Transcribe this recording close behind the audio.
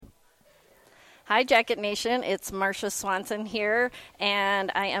Hi, Jacket Nation. It's Marsha Swanson here,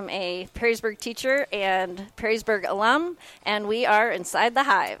 and I am a Perrysburg teacher and Perrysburg alum, and we are Inside the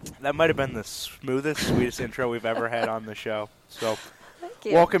Hive. That might have been the smoothest, sweetest intro we've ever had on the show. So, Thank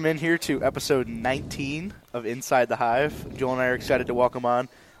you. welcome in here to episode 19 of Inside the Hive. Joel and I are excited to welcome on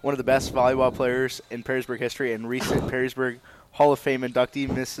one of the best volleyball players in Perrysburg history and recent Perrysburg Hall of Fame inductee,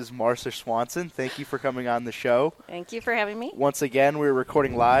 Mrs. Marsha Swanson. Thank you for coming on the show. Thank you for having me. Once again, we're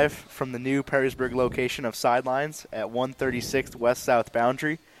recording live from the new Perrysburg location of Sidelines at 136th West-South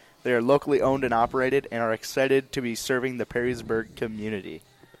Boundary. They are locally owned and operated and are excited to be serving the Perrysburg community.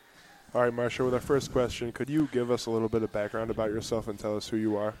 All right, Marsha, with our first question, could you give us a little bit of background about yourself and tell us who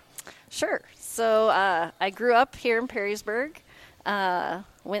you are? Sure. So I grew up here in Perrysburg,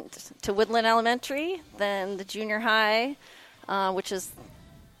 went to Woodland Elementary, then the junior high, which is,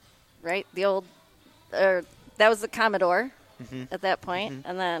 right, the old, that was the Commodore at that point.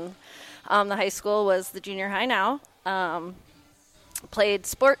 And then the high school was the junior high now. Played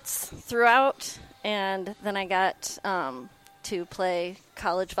sports throughout, and then I got to play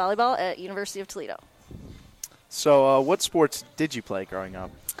college volleyball at University of Toledo. So what sports did you play growing up?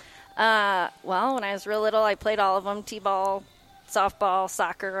 Well, when I was real little, I played all of them, t-ball, softball,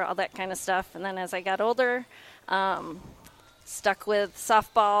 soccer, all that kind of stuff. And then as I got older, stuck with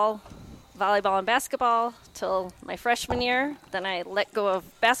softball, volleyball, and basketball till my freshman year. Then I let go of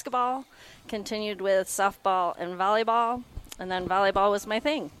basketball, continued with softball and volleyball, and then volleyball was my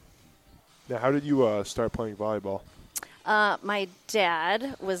thing. Now, how did you start playing volleyball? My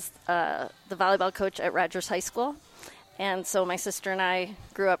dad was the volleyball coach at Rogers High School, and so my sister and I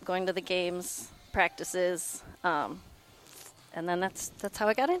grew up going to the games, practices, and then that's how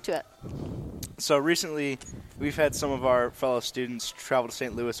I got into it. So recently, we've had some of our fellow students travel to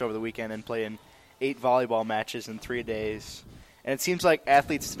St. Louis over the weekend and play in 8 volleyball matches in 3 days. And it seems like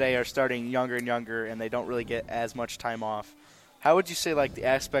athletes today are starting younger and younger, and they don't really get as much time off. How would you say, like, the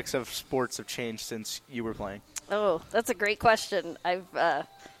aspects of sports have changed since you were playing? Oh, that's a great question. I've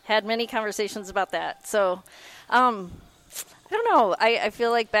had many conversations about that. So, I don't know. I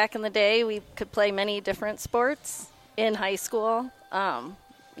feel like back in the day we could play many different sports in high school.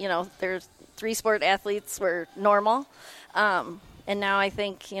 There's 3-sport athletes were normal. And now I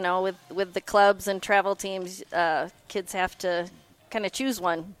think, with the clubs and travel teams, kids have to kind of choose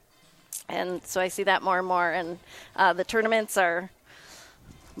one. And so I see that more and more. And the tournaments are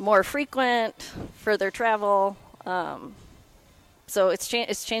more frequent, further travel. So it's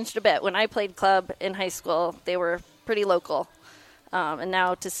changed a bit. When I played club in high school, they were pretty local. And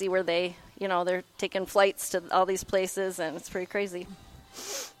now to see where they're taking flights to all these places, and it's pretty crazy.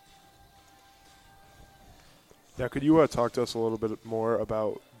 Now, could you talk to us a little bit more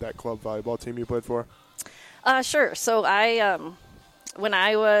about that club volleyball team you played for? Sure. So when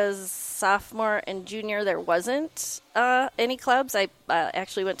I was sophomore and junior, there wasn't any clubs. I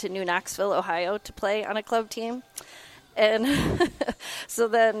actually went to New Knoxville, Ohio, to play on a club team, and so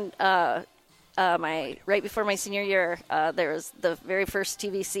then right before my senior year, there was the very first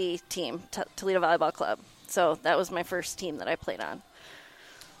TVC team, Toledo Volleyball Club. So that was my first team that I played on.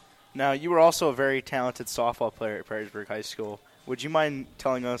 Now, you were also a very talented softball player at Perrysburg High School. Would you mind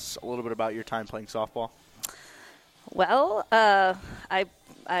telling us a little bit about your time playing softball? Well, I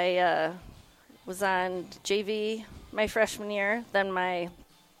was on JV my freshman year. Then my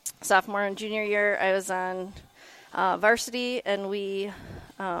sophomore and junior year, I was on varsity, and we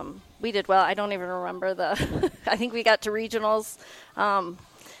did well. I don't even remember I think we got to regionals,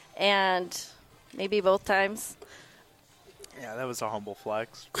 and maybe both times. Yeah, that was a humble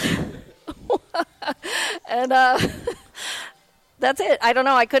flex. And that's it. I don't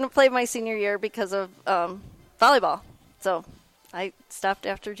know. I couldn't play my senior year because of volleyball. So I stopped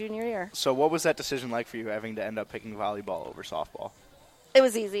after junior year. So what was that decision like for you, having to end up picking volleyball over softball? It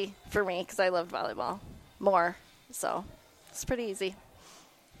was easy for me because I loved volleyball more. So it's pretty easy.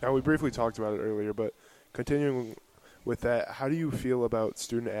 Now, we briefly talked about it earlier, but continuing with that, how do you feel about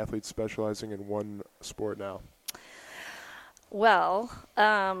student athletes specializing in one sport now? Well,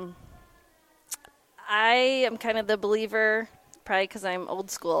 I am kind of the believer, probably because I'm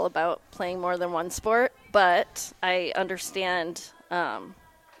old school, about playing more than one sport. But I understand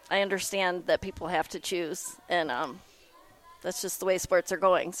that people have to choose, and that's just the way sports are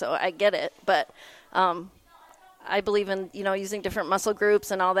going. So I get it, but I believe in using different muscle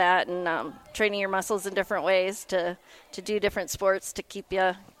groups and all that, and training your muscles in different ways to do different sports to keep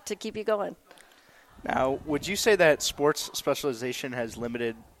you going. Now, would you say that sports specialization has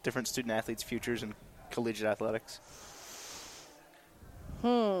limited different student athletes' futures in collegiate athletics?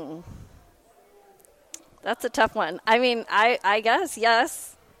 That's a tough one. I mean, I guess,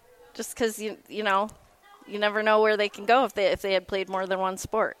 yes. just because you never know where they can go if they had played more than one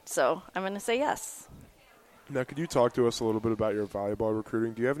sport. So I'm going to say yes. Now, could you talk to us a little bit about your volleyball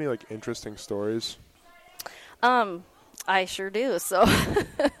recruiting? Do you have any interesting stories? I sure do. So,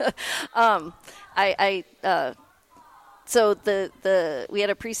 so we had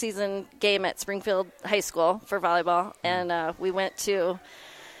a preseason game at Springfield High School for volleyball, and we went to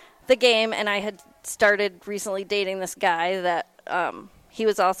the game, and I had started recently dating this guy that he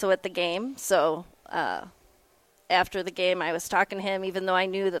was also at the game. So after the game, I was talking to him, even though I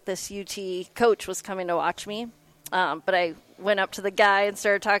knew that this UT coach was coming to watch me. But I went up to the guy and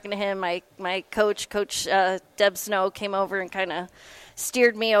started talking to him. My coach, Deb Snow, came over and kind of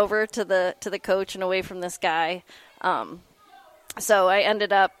steered me over to the coach and away from this guy. So I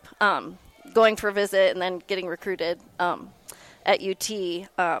ended up going for a visit and then getting recruited at UT.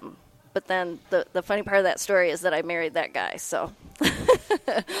 But then the funny part of that story is that I married that guy. So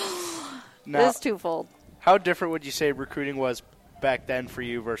now, it's twofold. How different would you say recruiting was back then for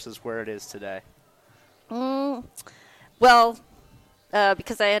you versus where it is today? Well,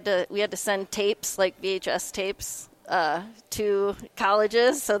 because we had to send tapes, like VHS tapes, to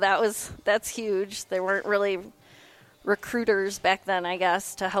colleges, so that's huge. There weren't really recruiters back then, I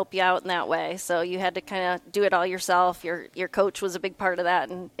guess, to help you out in that way. So you had to kind of do it all yourself. Your coach was a big part of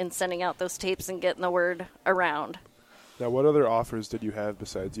that in sending out those tapes and getting the word around. Now, what other offers did you have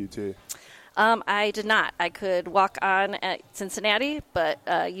besides UT? I did not. I could walk on at Cincinnati, but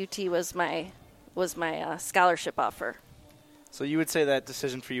UT was my scholarship offer. So you would say that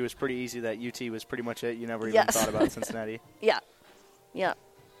decision for you was pretty easy, that UT was pretty much it? You never even thought about Cincinnati? Yeah.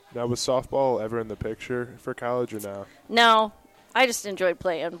 Now, was softball ever in the picture for college or no? No. I just enjoyed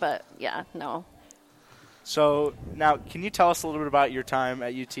playing, but, no. So now, can you tell us a little bit about your time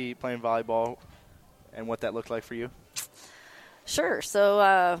at UT playing volleyball and what that looked like for you? Sure.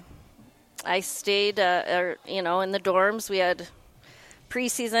 So I stayed, in the dorms. We had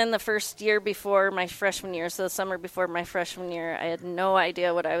preseason the first year before my freshman year, so the summer before my freshman year. I had no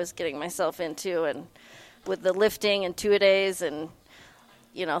idea what I was getting myself into, and with the lifting and two-a-days and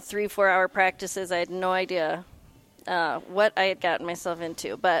 3-4 hour practices, I had no idea what I had gotten myself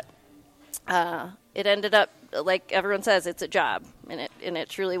into. But it ended up, like everyone says, it's a job, and it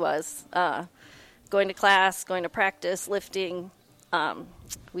truly was. Going to class, going to practice, lifting.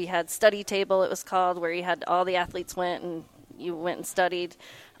 We had study table, it was called, where you had all the athletes went and you went and studied,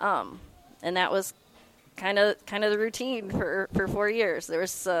 and that was kind of the routine for 4 years. There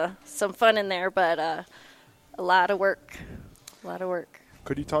was some fun in there, but a lot of work.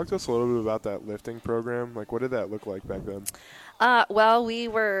 Could you talk to us a little bit about that lifting program? Like, what did that look like back then? Well, we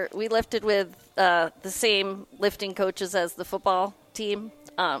lifted with the same lifting coaches as the football team,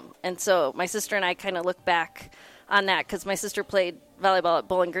 and so my sister and I kind of look back on that because my sister played volleyball at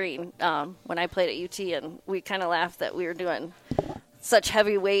Bowling Green when I played at UT, and we kind of laughed that we were doing such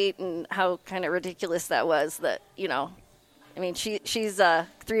heavy weight and how kind of ridiculous that was. That I mean, she's 3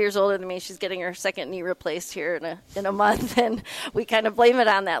 years older than me. She's getting her second knee replaced here in a month, and we kind of blame it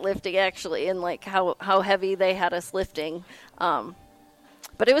on that lifting actually, and like how heavy they had us lifting.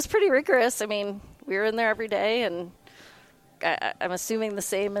 But it was pretty rigorous. I mean, we were in there every day, and I'm assuming the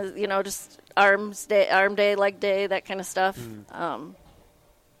same as just arm day, leg day, that kind of stuff.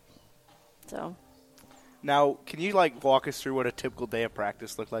 So. Now, can you walk us through what a typical day of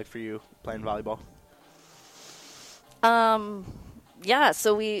practice looked like for you playing volleyball? Yeah.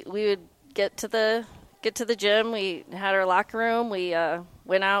 So we would get to the gym. We had our locker room. We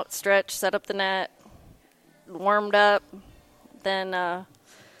went out, stretched, set up the net, warmed up. Then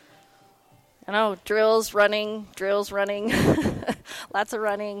drills, running, lots of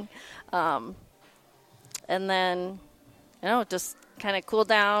running, and then just kind of cool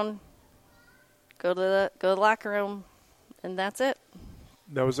down. Go to the locker room, and that's it.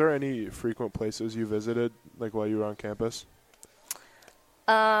 Now, was there any frequent places you visited, while you were on campus?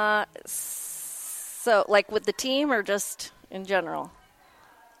 So, with the team or just in general?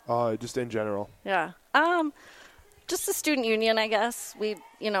 Just in general. Yeah. Just the student union, I guess. We,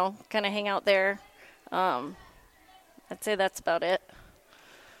 kind of hang out there. I'd say that's about it.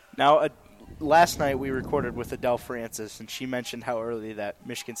 Now, last night we recorded with Adele Francis, and she mentioned how early that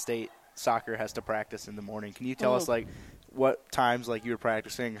Michigan State soccer has to practice in the morning. Can you tell us what times you were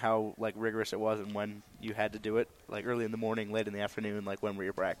practicing, how rigorous it was, and when you had to do it, early in the morning, late in the afternoon, when were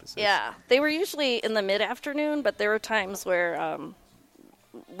your practices? Yeah, they were usually in the mid-afternoon, but there were times where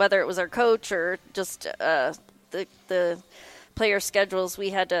whether it was our coach or just the player schedules, we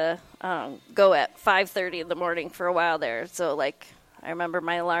had to go at 5:30 in the morning for a while there. So I remember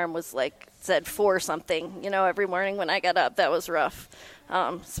my alarm was said 4 something, every morning when I got up. That was rough.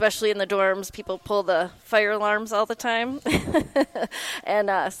 Especially in the dorms, people pull the fire alarms all the time.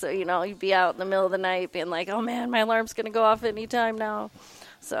 And so, you'd be out in the middle of the night being like, oh, man, my alarm's going to go off any time now.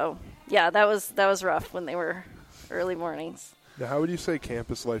 So, yeah, that was rough when they were early mornings. Now, how would you say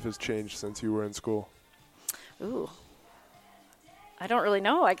campus life has changed since you were in school? Ooh. I don't really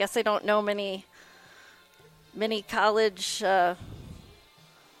know. I guess I don't know many college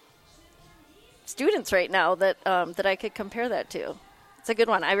students right now that I could compare that to. It's a good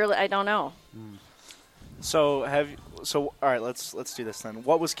one. I don't know. So all right, let's do this then.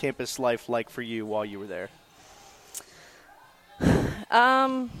 What was campus life like for you while you were there?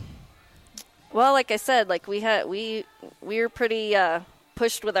 Well, like I said, like we were pretty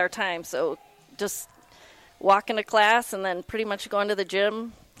pushed with our time, so just walking to class and then pretty much going to the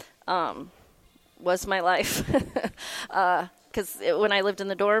gym was my life. Because when I lived in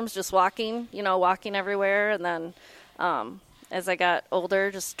the dorms, just walking everywhere, and then as I got older,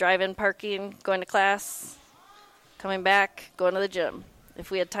 just driving, parking, going to class, coming back, going to the gym.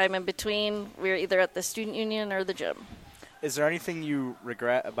 If we had time in between, we were either at the student union or the gym. Is there anything you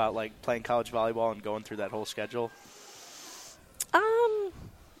regret about like playing college volleyball and going through that whole schedule?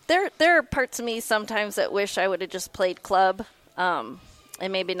 There are parts of me sometimes that wish I would have just played club, and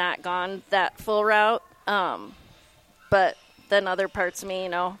maybe not gone that full route. But then other parts of me,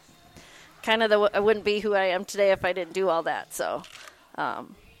 kind of I wouldn't be who I am today if I didn't do all that. So,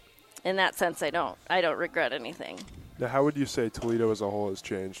 in that sense, I don't regret anything. Now, how would you say Toledo as a whole has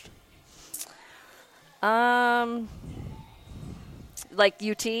changed? Like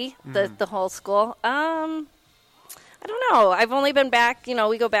UT, the whole school. I don't know. I've only been back.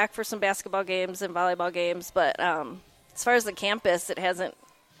 We go back for some basketball games and volleyball games, but as far as the campus, it hasn't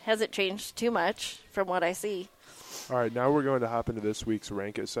changed too much from what I see. All right, now we're going to hop into this week's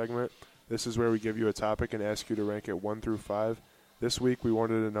Rank It segment. This is where we give you a topic and ask you to rank it 1 through 5. This week, we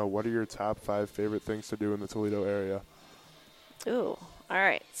wanted to know, what are your top 5 favorite things to do in the Toledo area? Ooh, all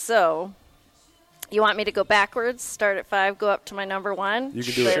right. So, you want me to go backwards, start at 5, go up to my number 1? You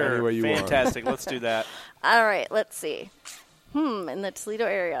can do it any way you want. Fantastic. Let's do that. All right, let's see. In the Toledo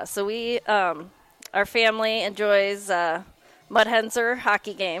area. So we, our family enjoys Mudhenser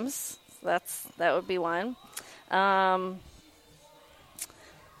hockey games. That would be one.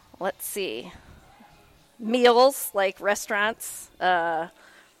 Let's see. Meals, like restaurants.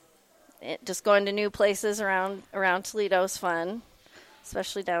 Just going to new places around Toledo is fun,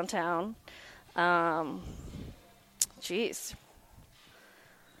 especially downtown. Geez.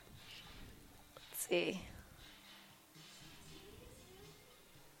 Let's see.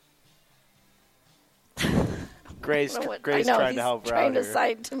 Gray's trying to help her out trying to here.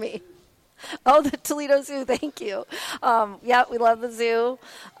 sign to me. Oh, the Toledo Zoo. Thank you. Yeah, we love the zoo.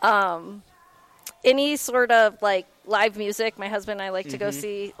 Any sort of like live music. My husband and I like to go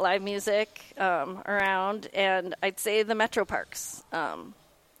see live music around, and I'd say the metro parks.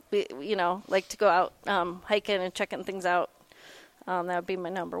 We like to go out hiking and checking things out. That would be my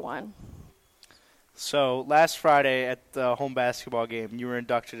number 1. So last Friday at the home basketball game, you were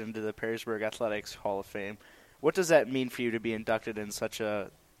inducted into the Perrysburg Athletics Hall of Fame. What does that mean for you to be inducted in such a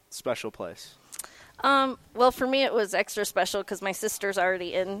special place? Well, for me, it was extra special because my sister's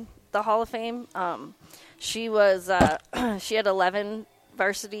already in the Hall of Fame. She was she had 11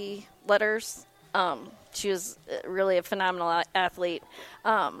 varsity letters. She was really a phenomenal athlete.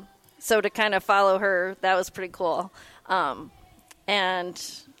 So to kind of follow her, that was pretty cool. And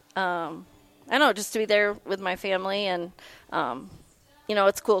I don't know, just to be there with my family, and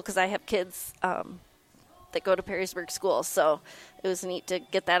it's cool because I have kids that go to Perrysburg schools, so it was neat to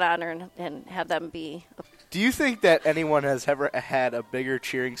get that honor and have them be. Do you think that anyone has ever had a bigger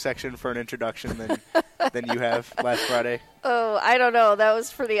cheering section for an introduction than you have last Friday? Oh, I don't know. That was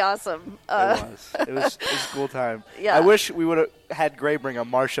pretty awesome. It was a cool time. Yeah. I wish we would have had Gray bring a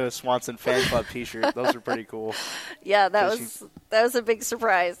Marsha Swanson fan club T-shirt. Those are pretty cool. Yeah, that was a big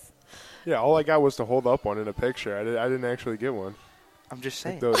surprise. Yeah, all I got was to hold up one in a picture. I didn't actually get one. I'm just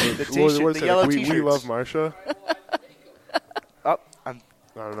saying. The T-shirt, the yellow T-shirts. We love Marsha. I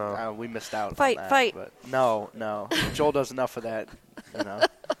don't know. We missed out. Fight. on that, but no. Joel does enough of that.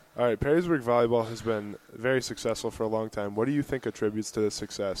 All right, Perrysburg volleyball has been very successful for a long time. What do you think attributes to this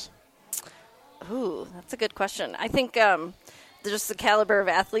success? Ooh, that's a good question. I think just the caliber of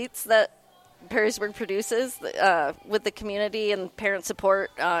athletes that Perrysburg produces with the community and parent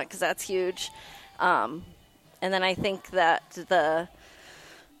support, because that's huge. And then I think that the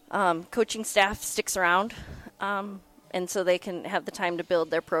coaching staff sticks around, and so they can have the time to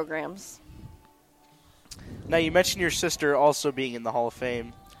build their programs. Now, you mentioned your sister also being in the Hall of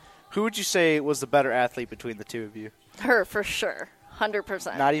Fame. Who would you say was the better athlete between the two of you? Her, for sure.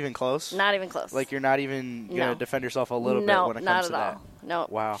 100%. Not even close? Not even close. Like, you're not even going to defend yourself a little bit when it comes to that? No, not at all. No.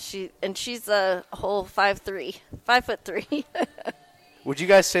 Wow. She's a whole 5'3". 5'3". Would you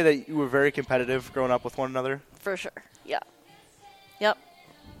guys say that you were very competitive growing up with one another? For sure. Yeah. Yep.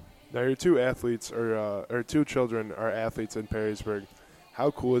 Now, your two athletes or two children are athletes in Perrysburg.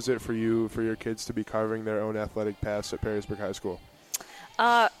 How cool is it for your kids to be carving their own athletic paths at Perrysburg High School?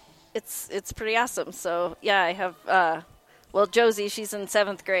 It's pretty awesome. So, yeah, I have Josie, she's in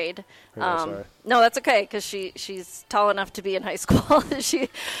 7th grade. Sorry. No, that's okay because she's tall enough to be in high school.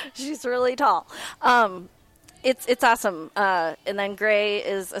 She's really tall. It's awesome. And then Gray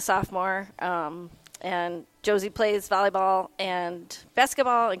is a sophomore, and Josie plays volleyball and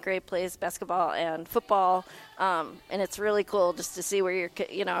basketball, and Gray plays basketball and football. And it's really cool just to see where your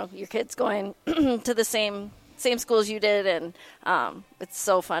kid's going to the same schools you did, and it's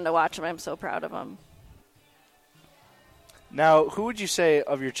so fun to watch them. I'm so proud of them. Now, who would you say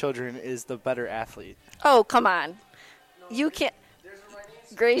of your children is the better athlete? Oh, come on. You can't.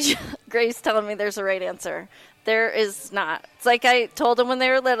 Gray's telling me there's a right answer. There is not. It's like I told them when they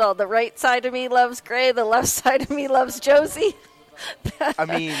were little. The right side of me loves Gray. The left side of me loves Josie. I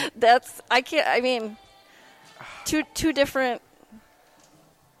mean. Two different.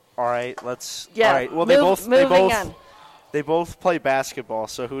 All right, let's. Yeah. All right. Well, they both play basketball.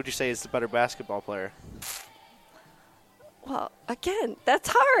 So who would you say is the better basketball player? Well, again, that's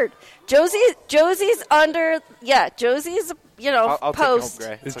hard. Josie's under. Yeah, Josie's. I'll post. Take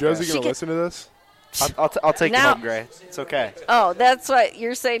it home, Gray. Is Josie going to listen to this? I'll take it home, Gray. It's okay. Oh, that's what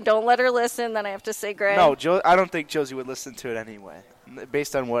you're saying. Don't let her listen. Then I have to say Gray. No, I don't think Josie would listen to it anyway,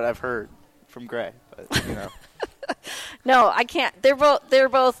 based on what I've heard from Gray. But No, I can't. They're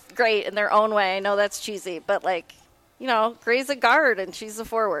both great in their own way. I know that's cheesy, but Gray's a guard and she's a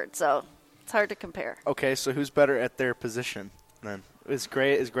forward, so it's hard to compare. Okay, so who's better at their position then? Is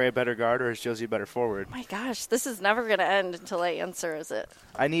Gray a better guard or is Josie a better forward? Oh my gosh, this is never going to end until I answer. Is it?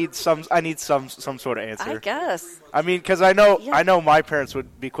 I need some sort of answer. I guess. I mean, because I know my parents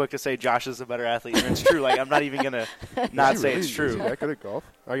would be quick to say Josh is a better athlete, and it's true. Like, I'm not even gonna not say it's true. Is he that good at golf?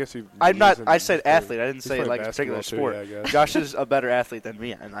 I guess I'm not. I said athlete. I didn't say like a particular too, sport. yeah, Josh is a better athlete than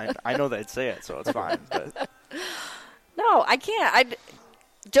me, and I know they'd say it, so it's fine. But. No, I can't.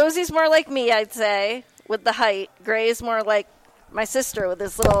 Josie's more like me, I'd say, with the height. Gray's more like my sister with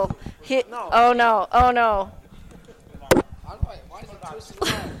his little hit. No. Oh no.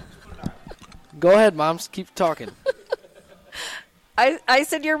 Go ahead, Moms. Keep talking. I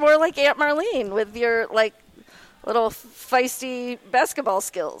said you're more like Aunt Marlene with your little feisty basketball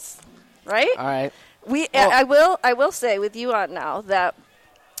skills, right? All right. I will say with you on now that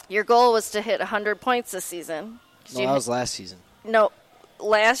your goal was to hit 100 points this season. No, that was last season. No,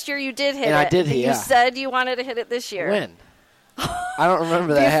 last year you did hit it. I did hit it. You said you wanted to hit it this year. When? I don't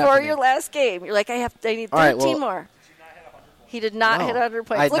remember that Before happening. your last game. You're like, I need 13 more. He did not hit 100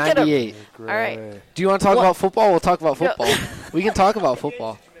 points. I had Look 98. at him. All right. Do you want to talk about football? We'll talk about football. We can talk about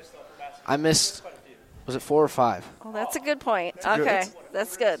football. I missed, was it 4 or 5? Oh, that's a good point. Okay.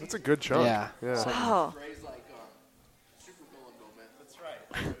 That's good. That's a good chunk. Yeah. Oh.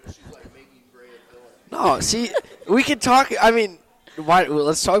 No, see, we can talk. I mean, why? Well,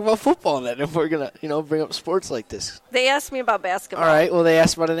 let's talk about football then. If we're gonna, bring up sports like this. They asked me about basketball. All right. Well, they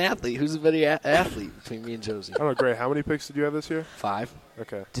asked about an athlete. Who's the better athlete between me and Josie? I don't know, Gray. How many picks did you have this year? 5.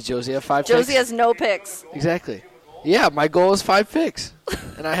 Okay. Did Josie have 5 Josie picks? has no picks. Exactly. Yeah, my goal was 5 picks,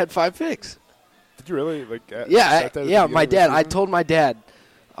 and I had 5 picks. Did you really Yeah. My dad. I told my dad.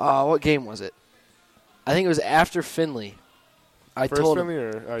 What game was it? I think it was after Finley.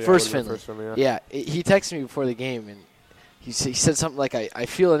 First Finley. Yeah. He texted me before the game, and he said something like, I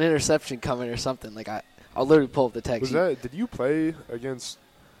feel an interception coming or something. Like, I'll literally pull up the text. Did you play against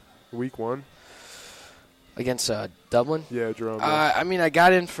week 1? Against Dublin? Yeah, Jerome. I mean, I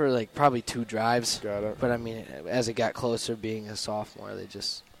got in for, probably 2 drives. Got it. But, I mean, as it got closer, being a sophomore, they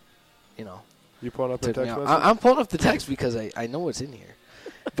just, You pulling up the text message? I'm pulling up the text because I know what's in here.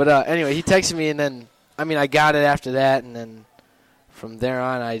 But, anyway, he texted me, and then, I got it after that, and then from there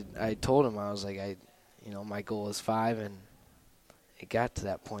on, I told him, I was like, my goal is 5, and it got to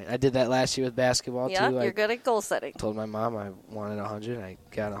that point. I did that last year with basketball, too. Yeah, you're good at goal setting. Told my mom I wanted 100, and I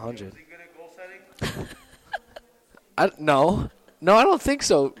got 100. Was he good at goal setting? No, I don't think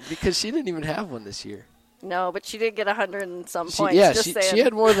so, because she didn't even have one this year. No, but she did get 100 and some points. She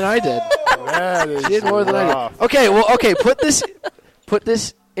had more than I did. That is She had more than I did. Okay, put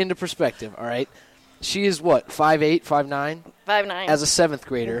this into perspective, all right? She is what, 5'8", 5'9"? 5'9". As a 7th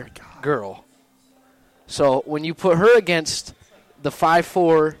grader girl. So when you put her against the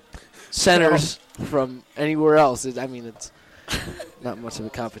 5'4", centers from anywhere else. It's not much of a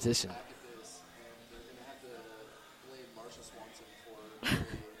competition.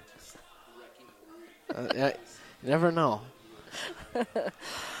 You never know.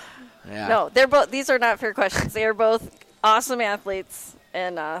 Yeah. No, they're both. These are not fair questions. They are both awesome athletes,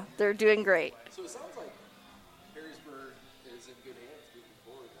 and they're doing great. So it sounds like Harrisburg is in good hands moving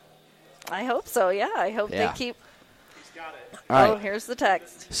forward. I hope so. Yeah, I hope they keep. He's got it. All Oh, right. here's the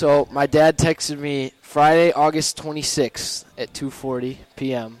text. So my dad texted me Friday, August 26th at 2:40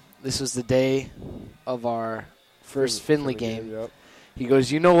 p.m. This was the day of our first Finley game. Yep. He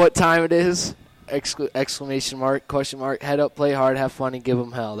goes, "You know what time it is?" Exclamation mark, question mark, head up, play hard, have fun, and give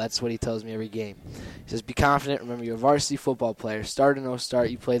them hell. That's what he tells me every game. He says, be confident. Remember, you're a varsity football player. Start or no start,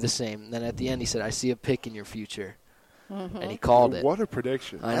 you play the same. And then at the end, he said, I see a pick in your future. Mm-hmm. And he called it. What a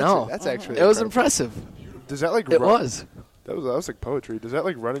prediction! I know. That's actually. It was incredible. impressive. Does that like? It run- was. That was like poetry. Does that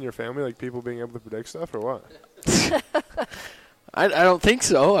like run in your family, like people being able to predict stuff, or what? I don't think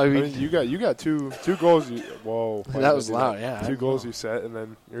so. I I mean, mean, you got two goals. Whoa, that was loud, yeah. I Two don't goals know. you set, and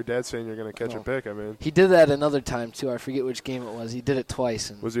then your dad saying you're going to catch a pick. I mean, he did that another time, too. I forget which game it was. He did it twice.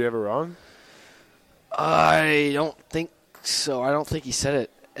 And was he ever wrong? I don't think so. I don't think he said it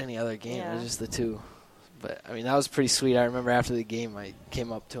any other game. It Yeah. was just the two. But, I mean, that was pretty sweet. I remember after the game, I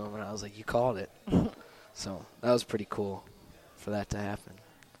came up to him, and I was like, you called it. So that was pretty cool for that to happen.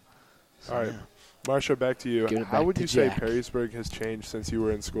 So, All right. yeah. Marsha, back to you. Give it How back would to you say Jack. Perrysburg has changed since you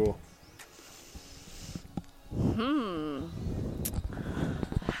were in school?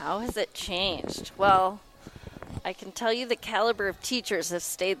 How has it changed? Well, I can tell you the caliber of teachers have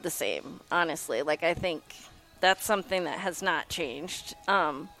stayed the same, honestly. Like, I think that's something that has not changed.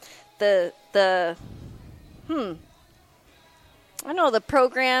 I don't know, the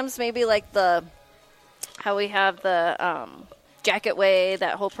programs, maybe like how we have the Jacket Way,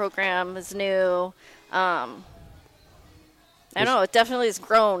 that whole program is new. I don't know, it definitely has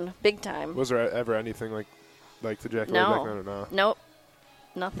grown big time. Was there ever anything like the Jack No. back then or no? Nope.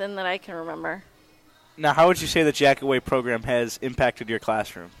 Nothing that I can remember. Now, how would you say the Jacket Way program has impacted your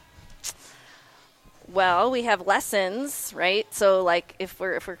classroom? Well, we have lessons, right? So, like, if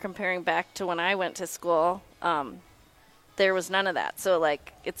we're comparing back to when I went to school, there was none of that. So,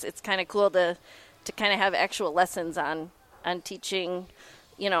 like, it's kind of cool to kind of have actual lessons on teaching,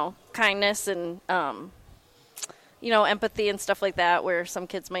 kindness and empathy and stuff like that, where some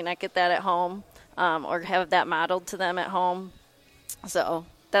kids might not get that at home, or have that modeled to them at home. So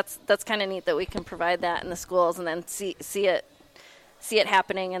that's kind of neat that we can provide that in the schools and then see it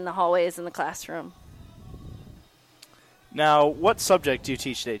happening in the hallways in the classroom. Now, what subject do you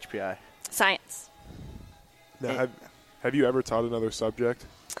teach at HPI? Science. Now, have you ever taught another subject?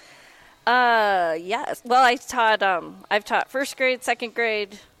 Yes. Well, I've taught first grade, second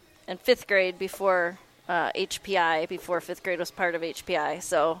grade, and fifth grade before HPI, before fifth grade was part of HPI.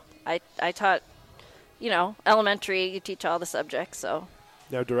 So I taught, elementary, you teach all the subjects. So.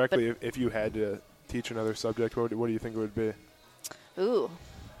 Now, directly, if you had to teach another subject, what do you think it would be? Ooh.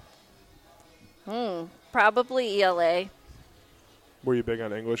 Probably ELA. Were you big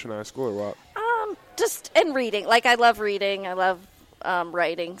on English in high school or what? Just in reading. Like, I love reading. I love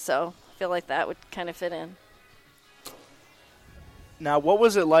writing. So I feel like that would kind of fit in. Now, what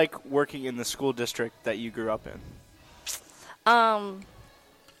was it like working in the school district that you grew up in?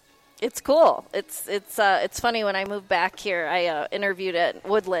 It's cool. It's funny. When I moved back here, I interviewed at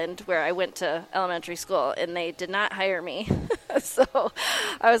Woodland, where I went to elementary school, and they did not hire me. So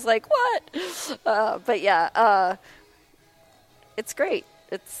I was like, what? But yeah, it's great.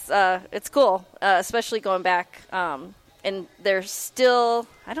 It's cool, especially going back. And there's still,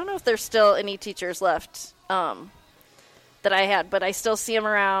 I don't know if there's still any teachers left that I had, but I still see them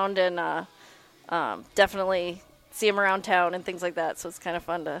around, and definitely see them around town and things like that. So it's kind of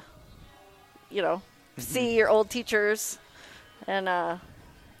fun to, see your old teachers. And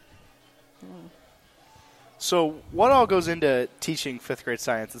So what all goes into teaching fifth grade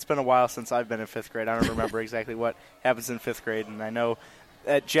science? It's been a while since I've been in fifth grade. I don't remember exactly what happens in fifth grade, and I know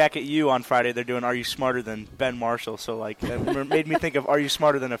at Jacket U on Friday they're doing Are You Smarter Than Ben Marshall? So that made me think of Are You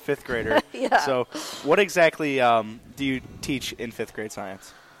Smarter Than a Fifth Grader? Yeah. So what exactly do you teach in fifth grade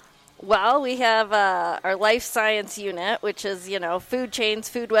science? Well, we have our life science unit, which is, food chains,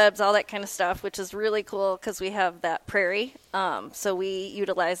 food webs, all that kind of stuff, which is really cool because we have that prairie. So we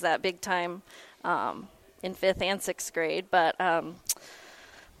utilize that big time in fifth and sixth grade. But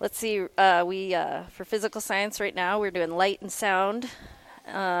let's see, for physical science right now, we're doing light and sound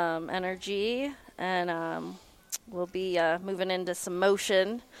energy, and we'll be moving into some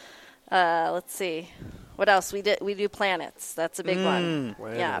motion. Let's see. What else? We do planets. That's a big one.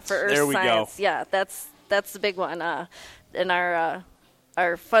 Planets. Yeah, for Earth There we go. science. Yeah, that's the big one. And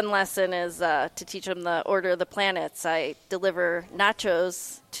our fun lesson is to teach them the order of the planets. I deliver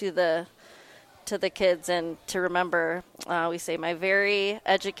nachos to the kids, and to remember, we say, "My very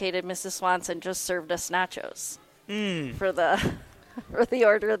educated Mrs. Swanson just served us nachos for the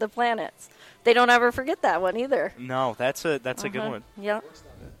order of the planets." They don't ever forget that one either. No, that's a good one. Yep.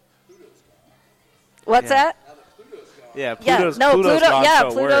 What's Yeah. that? Yeah, Yeah, Pluto's, no, Pluto's Pluto. gone, Yeah, so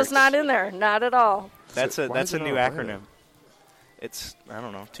it Pluto's works. not in there. Not at all. That's Why a is it new not a acronym. planet? It's, I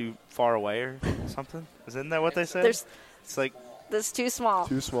don't know, too far away or something. Isn't that what they said? There's It's like That's too small.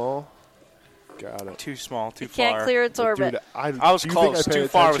 Too small. Got it. too small, too Can't far. clear its orbit. Dude, I was do you think close. I pay Too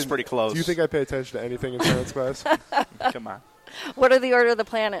far was attention- pretty close. Do you think I pay attention to anything in science class? Come on. What are the order of the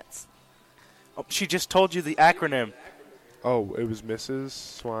planets? Oh, she just told you the acronym. Oh, it was Mrs.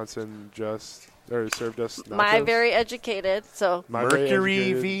 Swanson served us nachos? My very educated. So My very Mercury,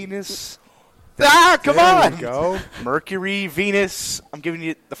 educated- Venus. There Come we on. go. Mercury, Venus. I'm giving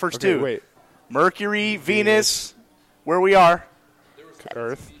you the first Okay, two. wait. Mercury, Venus, where we are.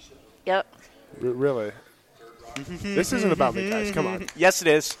 Earth. yep. Really? This isn't about me, guys. Come on. Yes, it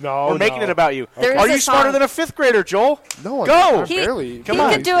is. No, We're making no. it about you. There Are is a you smarter song. than a fifth grader, Joel? No, Go. I'm He- barely. Come he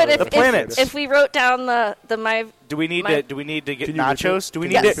on. could do it The planets. if we wrote down the my Do we need My- to get Can you nachos? repeat- Do we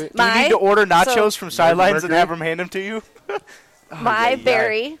can need you to repeat? do we need to order nachos so- from sidelines and Mercury? have them hand them to you? my yeah.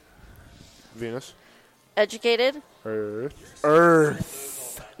 very Venus. educated Earth.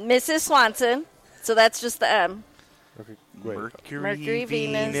 Earth, Mrs. Swanson. So that's just the M. Okay, wait. Mercury,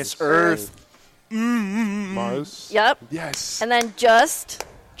 Venus, Earth. Mars. Yep. Yes. And then just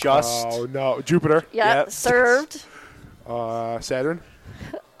Oh no, Jupiter. Yep. served Saturn.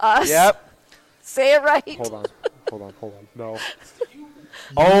 us. Yep. Say it right. Hold on. No.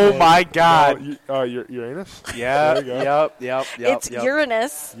 Oh my God. Uranus. Yeah. There you go. Yep. It's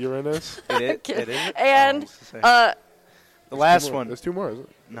Uranus. Uranus. It is. And the last one. There's two more, isn't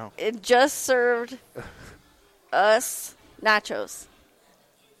it? No. it just served us nachos.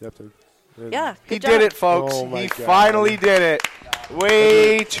 Yep. Dude. Yeah. He good job. did it, folks. Oh, my He God. finally did it.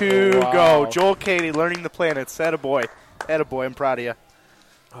 Way to Wow. go. Joel Katie learning the planets. Attaboy. Attaboy. I'm proud of you.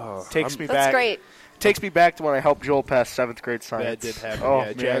 Oh, Takes me That's back. great. Takes me back to when I helped Joel pass 7th grade science. That did happen. Oh, Yeah,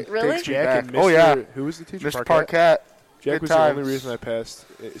 man. Jack, Really? Takes me Jack back. and Mr. Oh, yeah. Who was the teacher? Mr. Parquet. Jack Good was times. the only reason I passed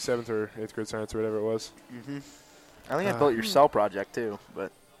 7th or 8th grade science or whatever it was. I think I built your cell project, too.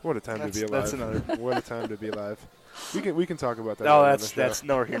 But What a time to be alive. That's another. What a time to be alive. We can talk about that. No, later on the show. that's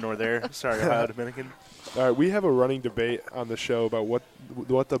nor here nor there. Sorry, Ohio Dominican. All right, we have a running debate on the show about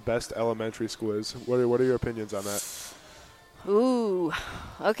what the best elementary school is. What are your opinions on that? Ooh.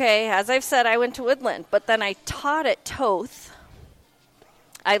 Okay. As I've said, I went to Woodland, but then I taught at Toth.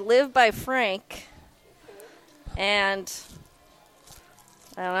 I live by Frank, and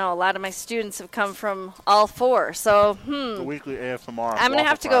I don't know. A lot of my students have come from all four, so The weekly AFMR. I'm gonna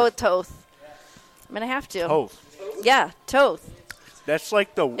have to go with Toth. I'm gonna have to. Toth. Yeah, Toth. That's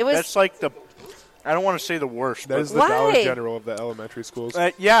like the. It was- That's like the. I don't want to say the worst. That But is the Why? Dollar General of the elementary schools.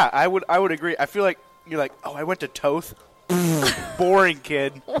 yeah, I would agree. I feel like you're like, oh, I went to Toth. Boring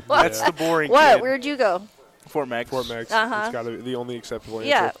kid. That's Yeah. the boring What? kid. Where'd you go? Fort Max. Fort Max. Uh-huh. It's got to be the only acceptable answer.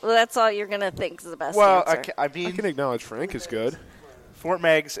 Yeah. Well, that's all you're gonna think is the best Well, answer. I I mean, can acknowledge Frank is good. Fort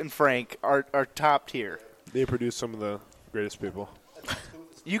Mags and Frank are top tier. They produce some of the greatest people.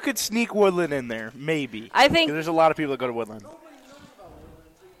 You could sneak Woodland in there, maybe. I think- 'Cause there's a lot of people that go to Woodland.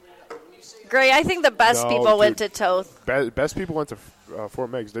 Gray, I think the best No, people went to dude. Toth. Best people went to Fort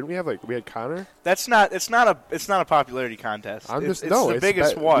Max. Didn't we have we had Connor? That's not. It's not a popularity contest. It's the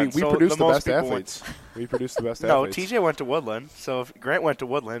biggest one. We so produced the most best people went- athletes. We produced the best No, athletes. TJ went to Woodland. So if Grant went to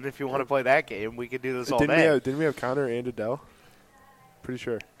Woodland, if you want to play that game, we could do this all Didn't day. didn't we have Connor and Adele? Pretty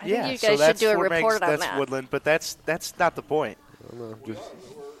sure. I think you so guys should that's do a Fort Meigs, report on that's that. Woodland, but that's not the point. I don't know. Just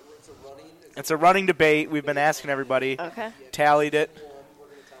It's a running debate. We've been asking everybody. Okay. Tallied it.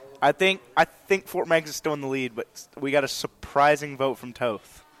 I think Fort Meigs is still in the lead, but we got a surprising vote from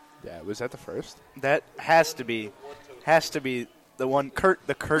Toth. yeah. Was that the first? That has to be the one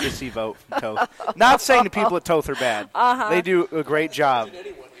the courtesy vote from Toth. Not saying the people at Toth are bad. They do a great job.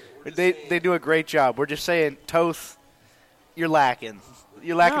 They do a great job. We're just saying Toth, you're lacking.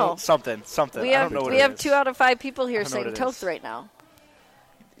 You're lacking No. something. We I have don't know what we it have is. 2 out of 5 people here I don't know saying what it Toth is. right now.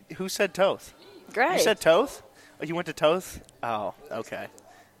 Who said Toth? Great. You said Toth? Oh, you went to Toth? Oh, okay.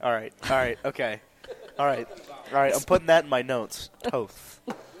 All right. Okay. All right. I'm putting that in my notes. Toth.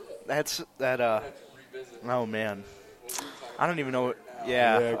 That's that. Oh man. I don't even know.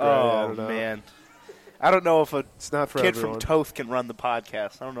 Yeah, great. I Oh don't know. man. I don't know if a It's not for kid everyone. from Toth can run the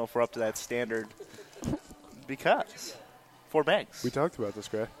podcast. I don't know if we're up to that standard. Because Fort Banks. We talked about this,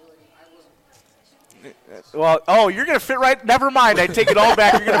 Gray. Well, you're going to fit right. Never mind. I take it all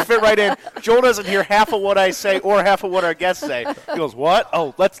back. You're going to fit right in. Joel doesn't hear half of what I say or half of what our guests say. He goes, what?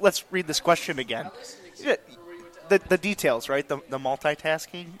 Oh, let's read this question again. Yeah, the details, right? The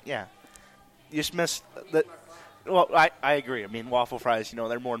multitasking? Yeah. You just missed the. Well, I agree. I mean, waffle fries,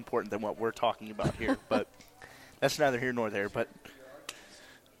 they're more important than what we're talking about here. But that's neither here nor there. But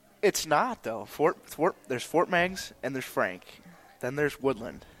it's not, though. There's Fort Meigs and there's Frank. Then there's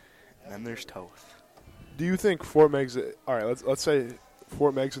Woodland. And then there's Toth. Do you think Fort Meigs? All right, let's say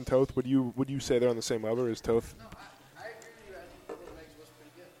Fort Meigs and Toth. Would you say they're on the same level as Toth? No, I agree with you. I think Fort Meigs was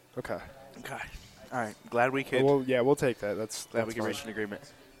pretty good. Okay. Okay. All right. Glad we could. We'll take that. Glad we could fine. reach an agreement.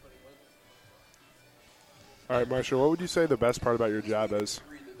 All right, Marsha, what would you say the best part about your job is?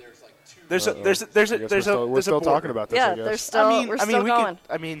 We're still talking about this. Yeah, I guess. we're still going.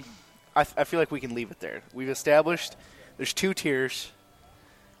 I feel like we can leave it there. We've established there's 2 tiers,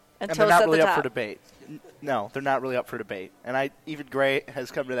 and Toth's they're not at really the up top. for debate. No, they're not really up for debate. And even Gray has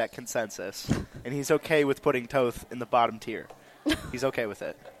come to that consensus, and he's okay with putting Toth in the bottom tier. He's okay with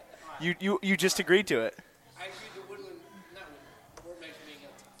it. You just agreed to it. I agree to Woodland, not Woodland, Fort Meigs being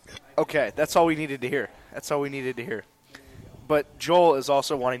at top. Okay, that's all we needed to hear. But Joel is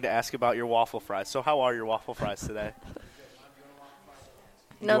also wanting to ask about your waffle fries. So how are your waffle fries today?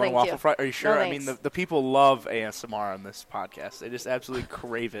 No, you want thank a waffle you. fry? Are you sure? No, I mean, thanks. the people love ASMR on this podcast. They just absolutely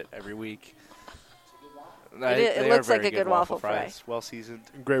crave it every week. It looks like a good waffle fry. Fries, well seasoned.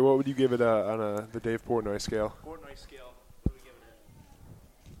 Gray, what would you give it on the Dave Portnoy scale? Portnoy scale. What are we giving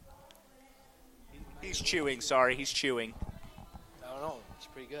it? He's chewing. Sorry, he's chewing. I don't know. It's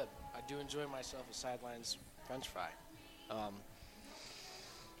pretty good. I do enjoy myself a sidelines French fry. I'll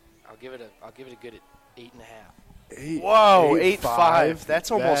give it a good 8.5. Whoa, 8.5. 8.5.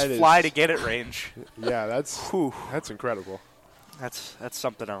 That's almost That fly is- to get it range. Yeah, that's incredible. That's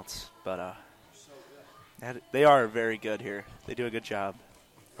something else. But they are very good here. They do a good job.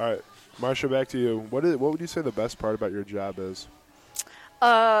 All right, Marsha, back to you. What would you say the best part about your job is?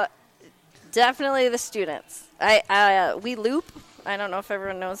 Definitely the students. We loop. I don't know if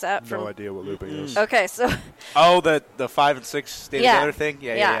everyone knows that. No idea what looping is. Okay, so Oh, the 5 and 6 stay Yeah. together thing?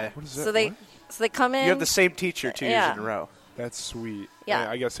 Yeah. What is so that? they What? so they come in. You have the same teacher 2 years Yeah. in a row. That's sweet. Yeah.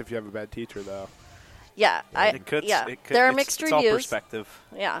 I guess if you have a bad teacher, though. Yeah, It could, yeah. it could, There are it's- mixed it's reviews. all perspective.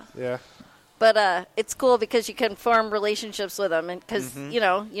 Yeah, Yeah. but it's cool because you can form relationships with them, and because Mm-hmm.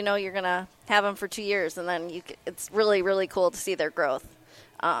 you know you're gonna have them for 2 years, and then it's really really cool to see their growth,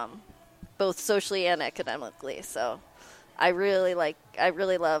 both socially and academically. So I really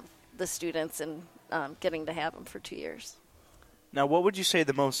love the students and getting to have them for 2 years. Now, what would you say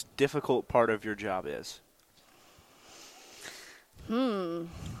the most difficult part of your job is? Well,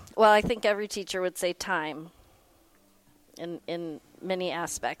 I think every teacher would say time. In many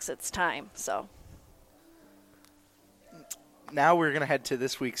aspects, it's time. So Now we're going to head to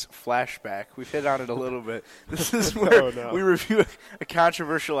this week's flashback. We've hit on it a little bit. This is where no. we review a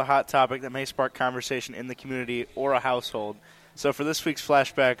controversial or hot topic that may spark conversation in the community or a household. So for this week's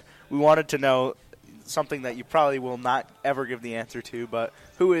flashback, we wanted to know something that you probably will not ever give the answer to, but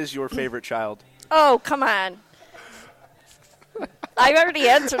who is your favorite child? oh come on, I already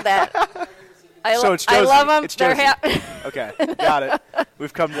answered that. So it's I Josie. love them. It's They're Josie. happy. Okay, got it.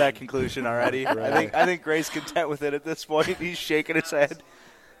 We've come to that conclusion already. Right. I think Gray's content with it at this point. He's shaking his head.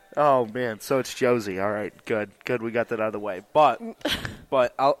 Oh man, so it's Josie. All right, good. We got that out of the way. But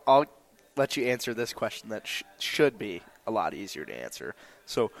I'll let you answer this question that should be a lot easier to answer.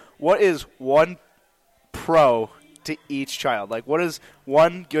 So, what is one pro to each child? Like, what is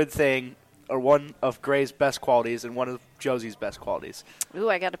one good thing or one of Gray's best qualities and one of Josie's best qualities? Ooh,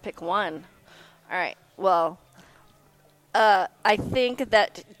 I got to pick one. All right. Well, I think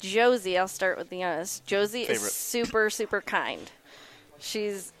that Josie. I'll start with the youngest. Josie Favorite. is super, super kind.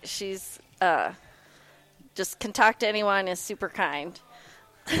 She's just can talk to anyone. Is super kind.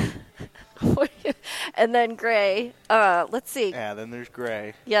 And then Gray. Let's see. Yeah, then there's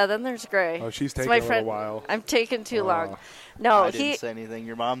Gray. Yeah, then there's Gray. Oh, she's It's taking my a little friend. while. I'm taking too Oh. long. No, I didn't say anything.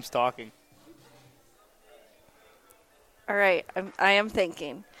 Your mom's talking. All right, I am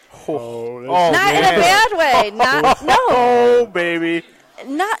thinking. Oh, Oh, Not in man. a bad way. Not no. Oh, baby.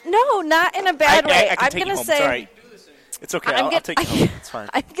 Not in a bad way. I can I'm take you gonna home. say. It's all right. It's okay. I'll take you home. It's fine.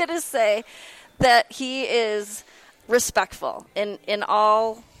 I'm gonna say that he is respectful in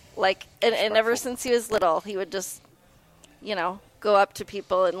all and ever since he was little, he would just go up to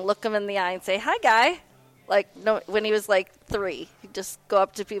people and look them in the eye and say, "Hi, guy." When he was 3, he'd just go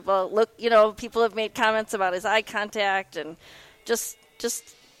up to people. Look, people have made comments about his eye contact and just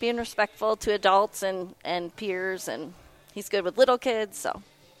being respectful to adults and peers, and he's good with little kids. So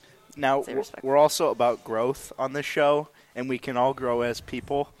Now, Say respectful. we're also about growth on this show, and we can all grow as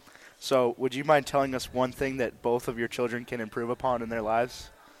people. So would you mind telling us one thing that both of your children can improve upon in their lives?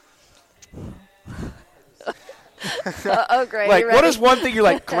 oh, great! Like, you what ready? is one thing you're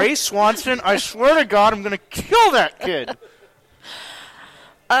like, Grace Swanson, I swear to God, I'm going to kill that kid.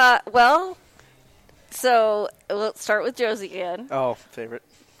 Well, so we'll start with Josie again. Oh, favorite.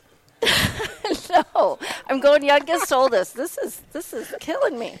 No, I'm going youngest, oldest. This is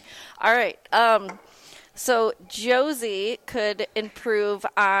killing me. All right. So Josie could improve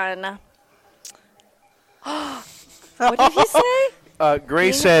on. What did he say? Grace Being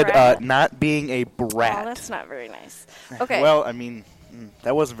a said brat? not being a Oh, brat. that's not very nice. Okay. Well, I mean,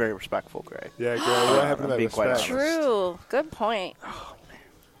 that wasn't very respectful, Gray. Yeah, Gray, what happened to I'm that being quite respect? honest. True. Good point.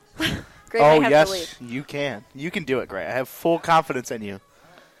 Great. Oh, I have yes, to leave. you can. You can do it, Gray. I have full confidence in you.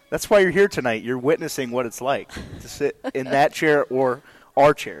 That's why you're here tonight. You're witnessing what it's like to sit in that chair or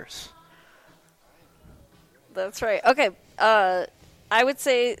our chairs. That's right. Okay. I would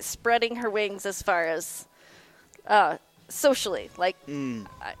say spreading her wings as far as socially. Like, she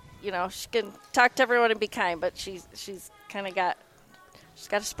can talk to everyone and be kind, but she's kind of she's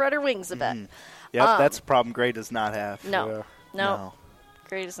got to spread her wings a bit. Yep, that's a problem Gray does not have. No. Yeah. No.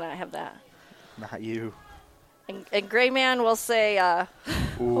 Gray does not have that. Not you. And Gray Man will say,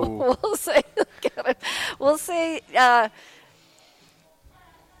 Ooh. we'll say,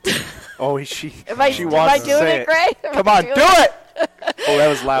 Oh, she am I wants to doing say it, Gray? Am Come I on, doing do it! Oh, that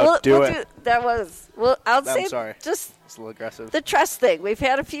was loud. We'll it. I'll I'm say sorry. just It's a little aggressive. the trust thing. We've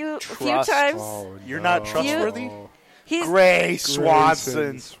had a few Trust. times. Oh, You're no. not trustworthy? He's Gray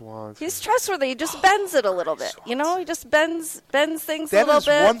Swanson. he's trustworthy. He just bends it a little bit. You know, he just bends things a That little is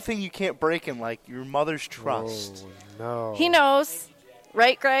bit. one thing you can't break in, like, your mother's trust. Oh, no. He knows,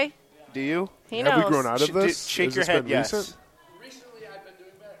 right, Gray? Do you? He Have knows. we grown out of this? Shake Has your this head, been yes. recent? Recently, I've been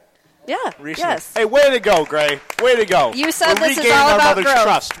doing better. Yeah. Recently. Yes. Hey, way to go, Gray. Way to go. You said We're this is regaining all our about mother's growth.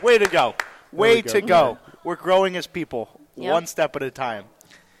 trust. Way to go. Way we go. to go. We're growing as people, Yep. one step at a time.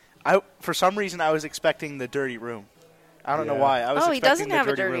 For some reason, I was expecting the dirty room. I don't know Yeah. why. I was Oh, he expecting doesn't the have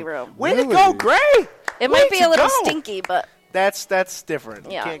a dirty dirty room. Way to Really? go, Gray. It Way might be to a little go. stinky, but That's different.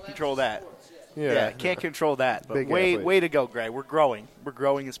 Yeah. You can't control that. Yeah. Yeah, can't control that. But Big way athlete. way to go, Gray. We're growing. We're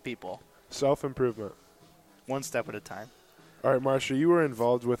growing as people, Self-improvement. one step at a time. All right, Marsha, you were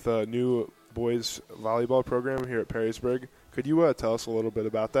involved with a new boys volleyball program here at Perrysburg. Could you tell us a little bit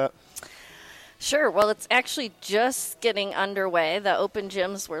about that? sure. Well, it's actually just getting underway. The open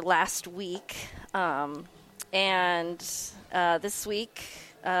gyms were last week, and this week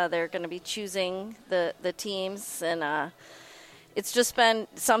they're going to be choosing the teams, and it's just been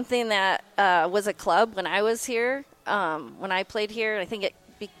something that was a club when I was here, when I played here. I think it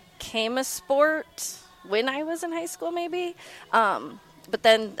became a sport when I was in high school, maybe. But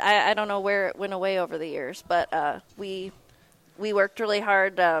then I don't know where it went away over the years. But we worked really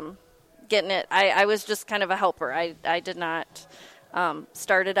hard getting it. I was just kind of a helper. I did not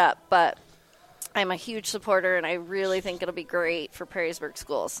start it up, but I'm a huge supporter, and I really think it'll be great for Perrysburg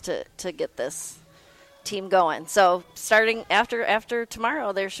schools to get this team going. So starting after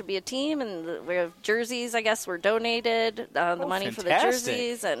tomorrow, there should be a team, and we have jerseys. I guess were donated, the money for the fantastic.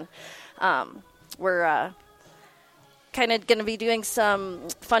 jerseys, and we're kind of going to be doing some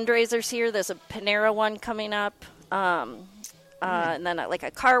fundraisers here. There's a Panera one coming up, and then like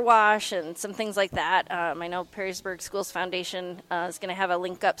a car wash and some things like that. I know Perrysburg Schools Foundation is going to have a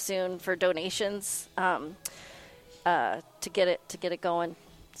link up soon for donations to get it going.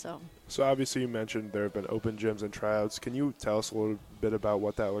 So obviously you mentioned there have been open gyms and tryouts. Can you tell us a little bit about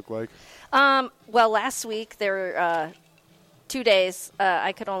what that looked like? Well, last week there were 2 days.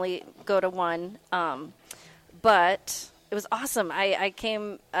 I could only go to one, but it was awesome. I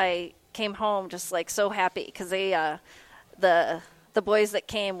came home just like so happy because the boys that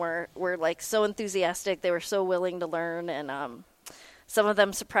came were like so enthusiastic. They were so willing to learn, and some of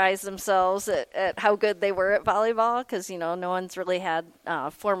them surprised themselves at how good they were at volleyball because, no one's really had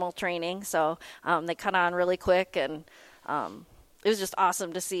formal training. So they caught on really quick, and it was just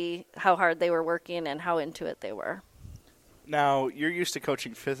awesome to see how hard they were working and how into it they were. Now, you're used to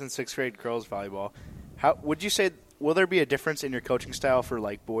coaching 5th and 6th grade girls volleyball. How would you say, will there be a difference in your coaching style for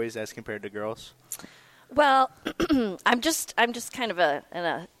like boys as compared to girls? Well, I'm just kind of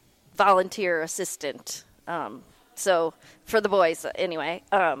a volunteer assistant. So for the boys anyway.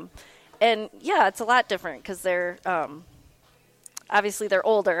 And yeah, it's a lot different because they're obviously they're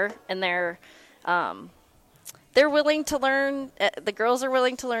older and they're they're willing to learn. The girls are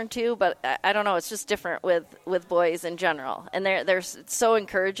willing to learn too, but I don't know. It's just different with boys in general, and they're so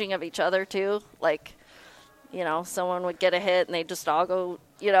encouraging of each other too. Like, someone would get a hit and they just all go,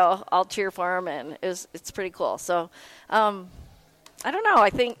 all cheer for them, and it's pretty cool. So, I don't know. I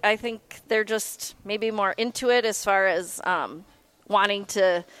think they're just maybe more into it as far as wanting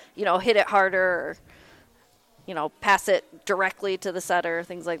to, hit it harder, or, pass it directly to the setter,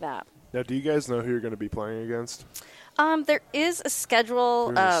 things like that. Now, do you guys know who you're going to be playing against? There is a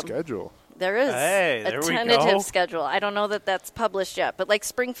schedule. There's a schedule. There is there a we tentative go. schedule. I don't know that that's published yet, but like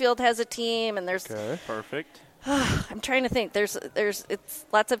Springfield has a team, and there's. Okay. Perfect. I'm trying to think. It's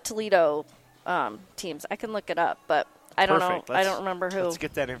lots of Toledo teams. I can look it up, but I don't Perfect. know. I don't remember who. Let's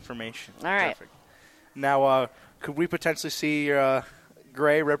get that information. All right. Perfect. Now, could we potentially see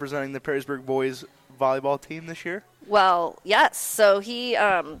Gray representing the Perrysburg boys volleyball team this year? Well, yes. So he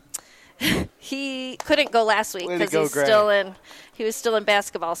he couldn't go last week Way to because go, he was still in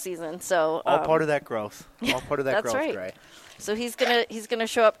basketball season. So All part of that growth. All part of that That's growth, right. Gray. So he's gonna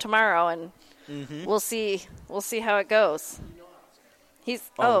show up tomorrow, and we'll see how it goes. He's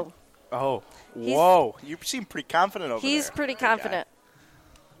Oh, whoa! You seem pretty confident over there. he's pretty Good guy. confident.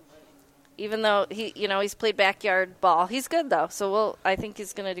 Even though he's played backyard ball, he's good though. So I think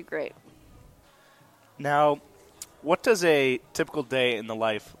he's gonna do great. Now, what does a typical day in the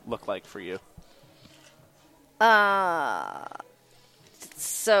life look like for you?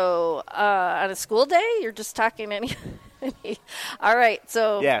 So on a school day, you're just talking any. All right.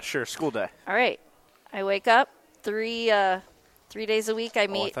 So Yeah, sure. School day. all right. I wake up 3 days a week. I Oh, I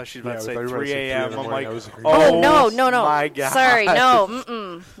meet. thought she was about Yeah, to I say thought you were about to 3 say 3 in a.m. the I'm morning. like, I was agreeing. Oh, no. my God. Sorry,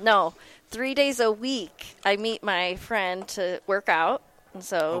 no. No. 3 days a week, I meet my friend to work out. And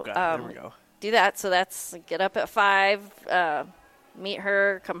so Okay, there we go. do that. So that's get up at 5, meet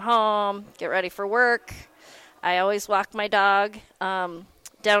her, come home, get ready for work. I always walk my dog down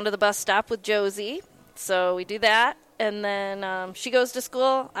to the bus stop with Josie. So we do that. And then she goes to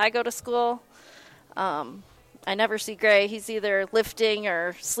school. I go to school. I never see Gray. He's either lifting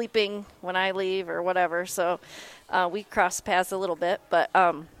or sleeping when I leave or whatever. So we cross paths a little bit. But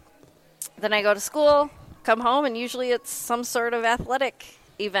then I go to school, come home, and usually it's some sort of athletic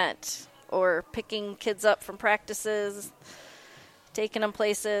event or picking kids up from practices, taking them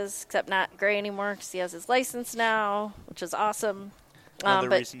places, except not Gray anymore because he has his license now, which is awesome. Another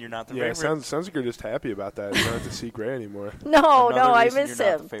But reason you're not the Yeah, favorite. sounds like you're just happy about that. You don't have to see Gray anymore. no, Another I reason miss you're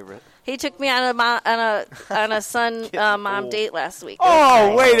not him. the favorite. He took me on a son mom date last week.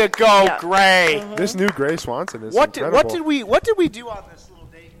 Oh, way to go, Yeah. Gray! This new Gray Swanson is What incredible. did we do on this little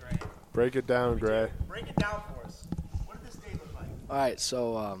date, Gray? Break it down, Gray. Break it down for us. What did this date look like? All right,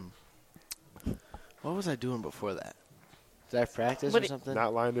 so what was I doing before that? Did I practice What or did- something?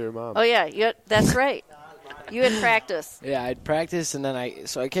 Not lying to your mom. Oh yeah, that's right. You had practice. Yeah, I'd practice, and then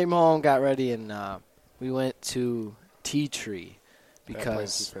I came home, got ready, and we went to Tea Tree That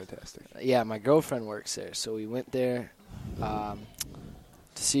place is because fantastic. yeah, my girlfriend works there, so we went there to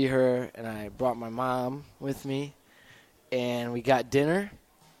see her, and I brought my mom with me, and we got dinner,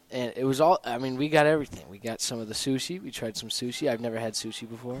 and it was all. I mean, we got everything. We got some of the sushi. We tried some sushi. I've never had sushi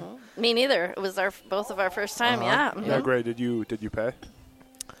before. Me neither. It was both of our first time. Yeah. Now, Gray, did you pay?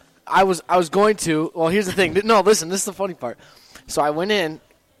 I was going to. Well, here's the thing. No, listen. This is the funny part. So I went in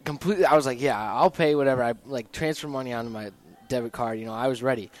completely. I was like, yeah, I'll pay whatever. I transfer money onto my debit card. I was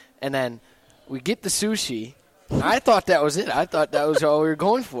ready. And then we get the sushi. I thought that was it. I thought that was all we were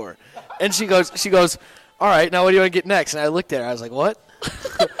going for. And she goes, all right, now what do you want to get next? And I looked at her. I was like, what?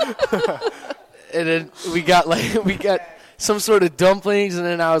 And then we got some sort of dumplings. And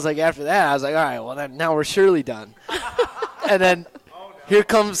then I was like, after that, I was like, all right, well then now we're surely done. And then here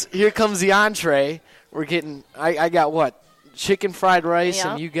comes the entree. We're getting. I got what? Chicken fried rice,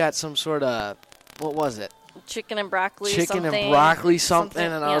 Yeah. and you got some sort of what was it? Chicken and broccoli. Chicken something, and broccoli something.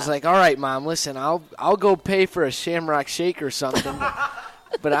 And I was yeah. like, all right, Mom, listen, I'll go pay for a Shamrock Shake or something.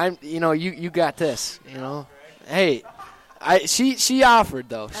 But I'm, you got this. Hey, she offered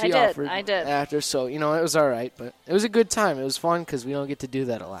though. She offered. I did. After, so it was all right. But it was a good time. It was fun because we don't get to do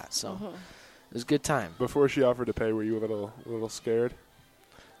that a lot. So it was a good time. Before she offered to pay, were you a little scared?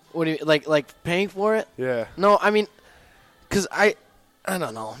 What do you like paying for it? Yeah. No, I mean, because I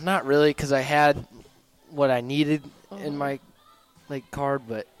don't know, not really, because I had what I needed in my card,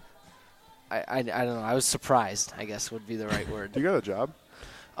 but I don't know. I was surprised, I guess would be the right word. Do you got a job?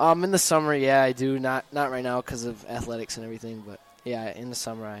 In the summer, yeah, I do. Not right now because of athletics and everything, but yeah, in the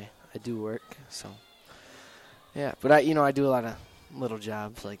summer I do work. So yeah, but I do a lot of little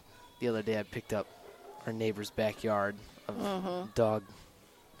jobs. Like the other day, I picked up our neighbor's backyard of dog.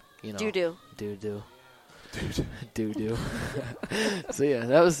 Doo-doo. Doo-doo. Do. So yeah,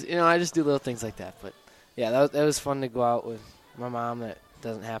 that was I just do little things like that. But yeah, that was fun to go out with my mom. That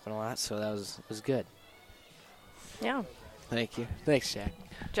doesn't happen a lot, so that was good. Yeah. Thank you. Thanks, Jack.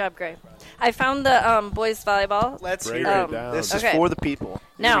 Good job, Gray. I found the boys volleyball. Let's Break hear it it. down. This Okay. is for the people.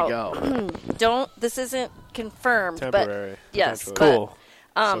 Now, Here we go. This isn't confirmed, Temporary. but yes, potentially. Cool.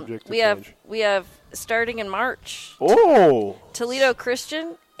 Subject to we have change. starting in March, Oh. Toledo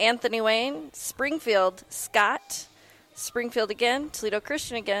Christian, Anthony Wayne, Springfield, Scott, Springfield again, Toledo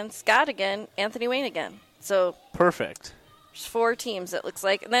Christian again, Scott again, Anthony Wayne again. So Perfect. there's 4 teams, it looks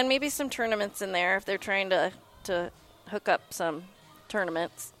like. And then maybe some tournaments in there if they're trying to hook up some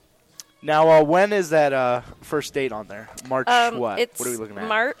tournaments. Now, when is that first date on there? March what? It's What are we looking at?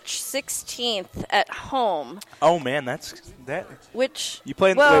 March 16th at home, Oh, man, that's that. which You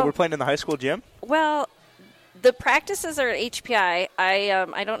playing? well, wait, we're playing in the high school gym? well, the practices are at HPI.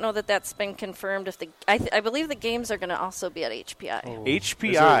 I don't know that that's been confirmed. If I believe the games are going to also be at HPI. Oh.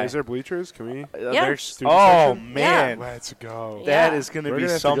 HPI. Is there bleachers? Can we? Yeah. There's- Student oh, section? man. Let's go. Yeah. That is going to We're be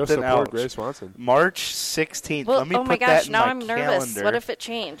gonna have to go something support else. Grace Swanson. March 16th. Well, Let me oh put my gosh, that in now my I'm nervous. calendar. What if it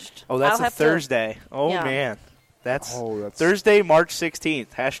changed? Oh, that's I'll a have to- Thursday. Oh, Yeah. man. That's That's Thursday, March 16th.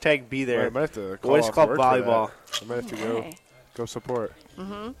 Hashtag be I there. might have to call Boys off Club work for volleyball. that. I might have to Okay. go support.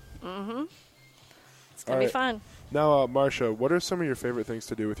 It's going to be Alright. fun. Now, Marsha, what are some of your favorite things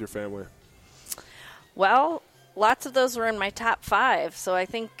to do with your family? Well, lots of those were in my top 5. So I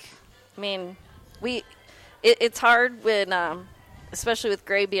think, it's hard when, especially with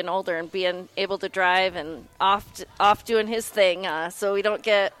Gray being older and being able to drive and off doing his thing. So we don't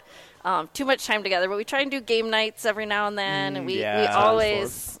get too much time together. But we try and do game nights every now and then, and we yeah.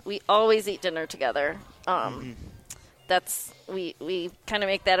 always eat dinner together. We kind of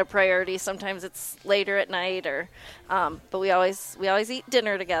make that a priority. Sometimes it's later at night, but we always eat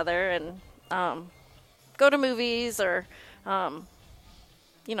dinner together and go to movies or,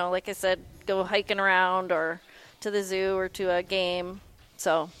 like I said, go hiking around or to the zoo or to a game.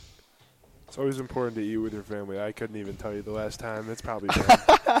 So It's always important to eat with your family. I couldn't even tell you the last time. It's probably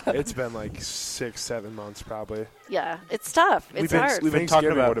been, it's been like 6-7 months probably. yeah, it's tough. It's hard. we've been talking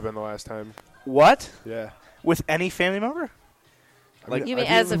Thanksgiving about- would have been the last time. What? Yeah. With any family member? Like- You mean I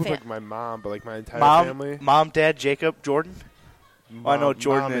as a with, fam- like my mom, but like my entire Mom, family. mom, dad, Jacob, Jordan? I know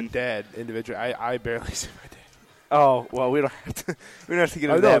Jordan mom and and- dad individually. I barely see my dad. Oh, well, we don't have to get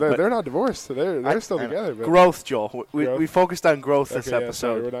I into know that. they're not divorced. So they're still I know. together. But Growth, Joel. We Growth? focused on growth this Okay, yeah,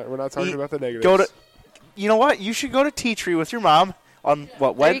 sorry, episode. we're not talking Eat- about the negatives. Go to. You know what? You should go to Tea Tree with your mom on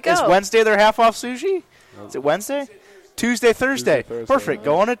what? There you Is go. Wednesday their half off sushi? Is it Wednesday? Tuesday, Thursday. Thursday, Perfect. yeah.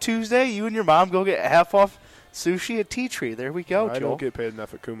 Go on a Tuesday. You and your mom go get half off sushi at Tea Tree. There we go, I Joel. don't get paid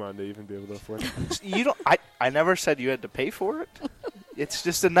enough at Kumon to even be able to afford it. You don't. I never said you had to pay for it. It's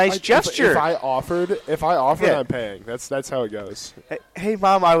just a nice If gesture. I offered, Yeah. I'm paying. That's how it goes. Hey,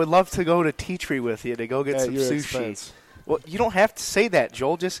 Mom, I would love to go to Tea Tree with you to go get At some your sushi. expense. Well, you don't have to say that,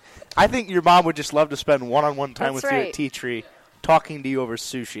 Joel. I think your mom would just love to spend one-on-one time That's with you right. at Tea Tree, talking to you over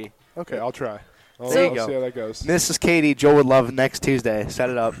sushi. Okay, I'll try. There you I'll go. see how that goes. Mrs. Katie, Joel would love next Tuesday. Set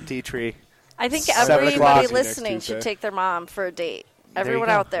it up, Tea Tree. I think 7 everybody o'clock listening next should Tuesday. take their mom for a date. There you Everyone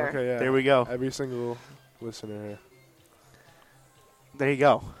go. out there. Okay, yeah. There we go. Every single listener here. There you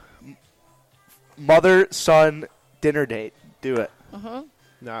go. Mother-son dinner date. Do it.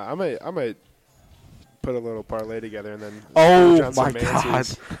 Nah, I might put a little parlay together and then. Oh, splurge on some my God.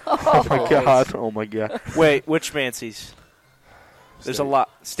 Mancy's. Oh, my God. Oh, my God. Wait, which Mancy's? There's a Steak. lot.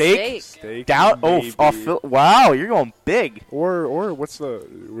 Steak? Steak. Down. maybe. Wow, you're going big. Or what's the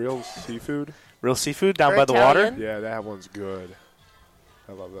real seafood? Real seafood down Or by the water? Italian? Yeah, that one's good.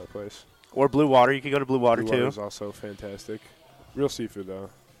 I love that place. Or Blue Water. You could go to Blue Water, Blue too. Water's also fantastic. Real seafood though.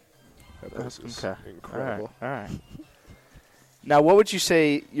 That place is Okay. incredible. All right. Now, what would you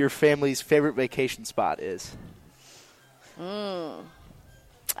say your family's favorite vacation spot is?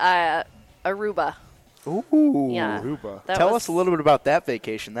 Aruba. Ooh. Yeah. Aruba. That Tell was- us a little bit about that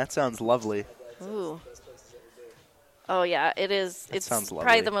vacation. That sounds lovely. Ooh. Oh yeah, it is. It's sounds probably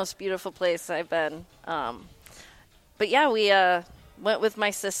lovely. the most beautiful place I've been. But yeah, we went with my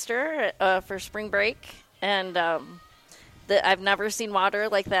sister for spring break, and I've never seen water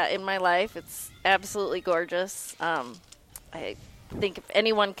like that in my life. It's absolutely gorgeous. I think if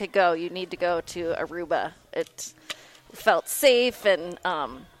anyone could go, you need to go to Aruba. It felt safe, and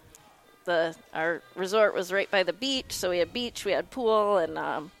our resort was right by the beach, so we had beach, we had pool, and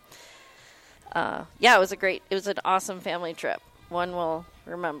yeah, it was an awesome family trip. One we'll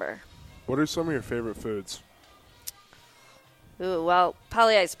remember. What are some of your favorite foods? Ooh, well,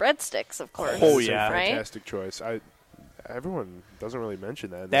 poly ice breadsticks, of course. Oh, That's a yeah. Right? fantastic choice. Everyone doesn't really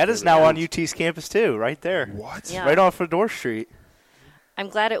mention that. That is now on UT's campus, too, right there. What? Yeah. Right off of Door Street. I'm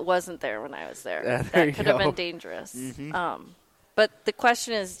glad it wasn't there when I was there. There That you could have go. been dangerous. Mhm. But the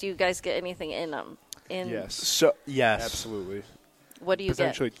question is, do you guys get anything in them? Yes. So yes. Absolutely. What do you get?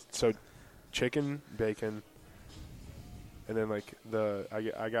 Potentially, so chicken, bacon, and then like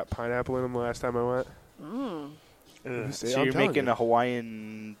I got pineapple in them the last time I went. So I'm you're telling making you. a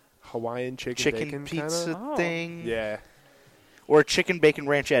Hawaiian Hawaiian chicken bacon pizza kinda? Oh. thing? Yeah. Or a chicken bacon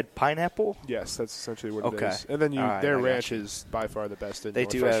ranch add pineapple? Yes, that's essentially what Okay. it is. And then All right, their I got ranch you. is by far the best in They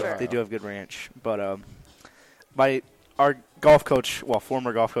North do Central have Ohio. good ranch, but our golf coach, well,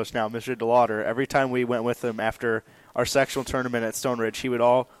 former golf coach now, Mr. DeLauder, every time we went with him after our sectional tournament at Stone Ridge, he would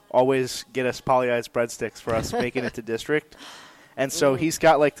always get us polyized breadsticks for us making it to district. And so he's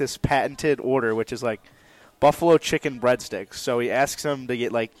got like this patented order, which is like buffalo chicken breadsticks. So he asks them to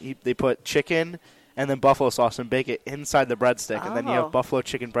get they put chicken and then buffalo sauce and bake it inside the breadstick, and then you Oh. have buffalo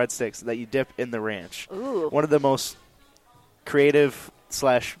chicken breadsticks that you dip in the ranch. Ooh. One of the most creative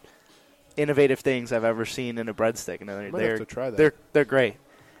 / innovative things I've ever seen in a breadstick, and Might have to try that. they're great.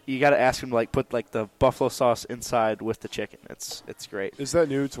 You got to ask them to put the buffalo sauce inside with the chicken. It's great. Is that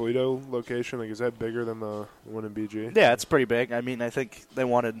new Toledo location? Is that bigger than the one in BG? Yeah, it's pretty big. I mean, I think they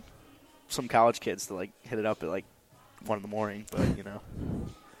wanted some college kids to hit it up at 1 in the morning, but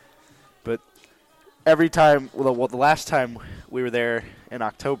But every time, the last time we were there in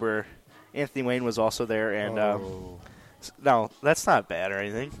October, Anthony Wayne was also there, and no, that's not bad or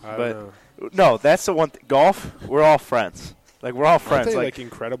anything. I But don't know. no, that's the one. Golf, we're all friends. We're all friends. Aren't they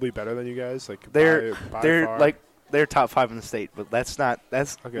incredibly better than you guys? They're by far? they're top 5 in the state, but that's not Okay,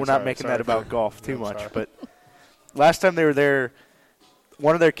 we're sorry, not making sorry that about for- golf too I'm much. sorry. But last time they were there,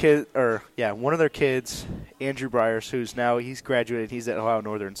 one of their kids, Andrew Briers, he's graduated, he's at Ohio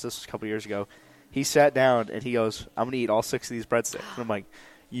Northern, so this was a couple years ago. He sat down and he goes, "I'm gonna eat all 6 of these breadsticks." And I'm like,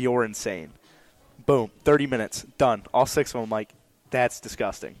 "You're insane!" Boom, 30 minutes, done, all 6 of them. I'm like, that's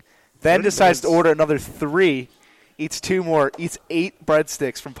disgusting. Then 30 decides to minutes. order another 3. Eats 2 more. Eats 8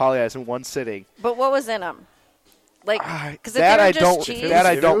 breadsticks from Polyice in one sitting. But what was in them? Because if that they were I just don't- cheese, that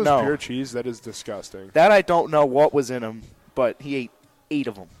I If don't it was know. pure cheese, that is disgusting. That I don't know what was in them, but he ate 8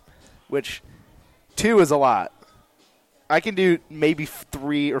 of them, which 2 is a lot. I can do maybe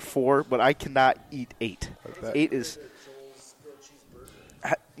 3 or 4, but I cannot eat 8. That- 8 is.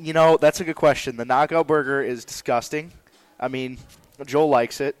 That's a good question. The knockout burger is disgusting. I mean, Joel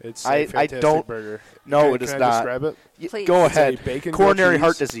likes it. It's I a fantastic don't. burger. No, it is Can I not. describe it? Please. Go It's ahead. a bacon Coronary grilled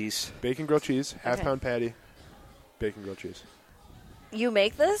heart cheese. disease. Bacon grilled cheese, Okay. half-pound patty, bacon grilled cheese. you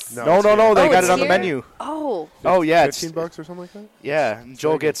make this? No. No, it's no, no. here. They Oh, got it's it on the here? menu. Oh, Oh yeah, it's $15 or something like that. yeah. And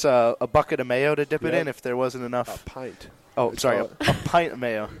Joel Very good. gets a bucket of mayo to dip it Yeah. in if there wasn't A enough. pint. Oh, It's sorry, a called- pint of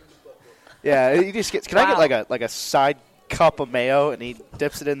mayo. Yeah, he just gets. Can I Wow. get like a side cup of mayo, and he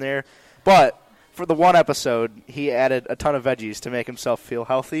dips it in there. But for the one episode, he added a ton of veggies to make himself feel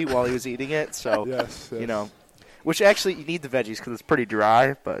healthy while he was eating it. So Yes, yes. which actually you need the veggies because it's pretty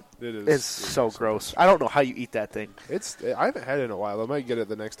dry, but It is. it's so gross. I don't know how you eat that thing. I haven't had it in a while. I might get it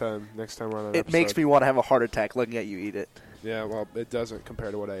the next time we're on an It makes episode. me want to have a heart attack looking at you eat it. Yeah, well, it doesn't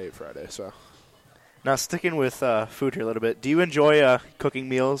compare to what I ate Friday. So Now, sticking with food here a little bit, do you enjoy cooking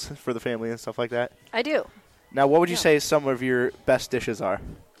meals for the family and stuff like that? I do. Now, what would you Yeah. say some of your best dishes are?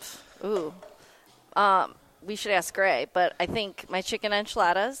 Ooh. We should ask Gray, but I think my chicken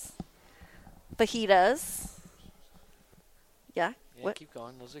enchiladas, fajitas. Yeah? Yeah, What? keep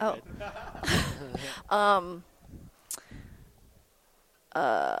going. Those are Oh. good.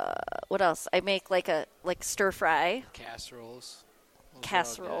 What else? I make like stir fry Casseroles. Those are all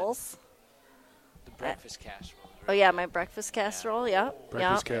casseroles. good. The breakfast casserole. Oh yeah, my breakfast casserole. Yeah.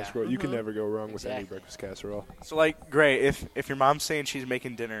 breakfast Yeah. casserole. You Mm-hmm. can never go wrong with any Exactly. breakfast casserole. So, Gray, if your mom's saying she's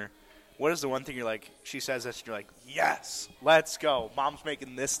making dinner, what is the one thing you're like, she says this, and you're like, yes, let's go. Mom's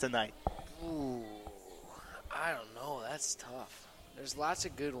making this tonight. Ooh, I don't know. That's tough. There's lots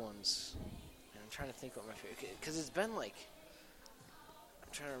of good ones. And I'm trying to think what my favorite. Because it's been I'm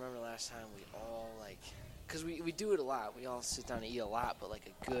trying to remember the last time we all because we do it a lot. We all sit down and eat a lot, but a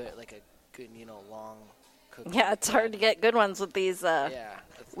good long cook. Yeah, it's hard to get good ones with these. with these how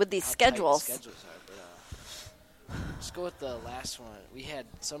tight the schedules. schedules are, but let's go with the last one. We had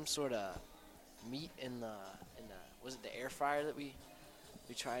some sort of meat in the was it the air fryer that we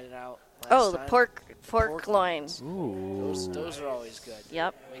tried it out last Oh, the time? pork loin. Ooh. Those are always good.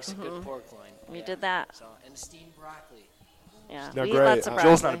 Yep. Makes a good pork loin. We Yeah. did that. So and steamed broccoli. Yeah, Now, we eat Gray, lots of broccoli.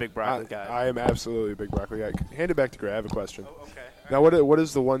 Joel's not a big broccoli guy. I am absolutely a big broccoli guy. Hand it back to Gray. I have a question. Oh, okay. Now, what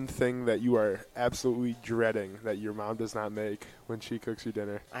is the one thing that you are absolutely dreading that your mom does not make when she cooks you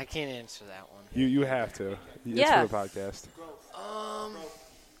dinner? I can't answer that one. You have to. It's Yeah. for the podcast.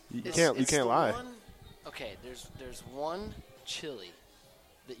 You It's can't the lie. Okay, there's one chili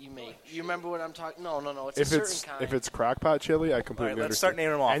that you make. You remember what I'm talking? No. It's If a certain it's kind. if it's crock-pot chili, I All completely right, let's start understand.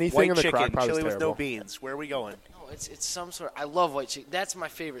 naming them off. Anything White in the chicken, crock-pot chili is with no terrible. beans. Where are we going? No, it's some sort. I love white chicken. That's my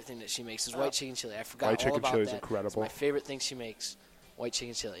favorite thing that she makes is white chicken chili. I forgot White all chicken about chili is that. incredible. It's my favorite thing she makes, white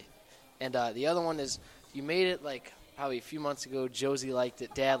chicken chili. And the other one is you made it like probably a few months ago. Josie liked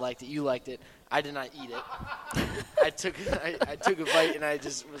it. Dad liked it. You liked it. I did not eat it. I took a bite and I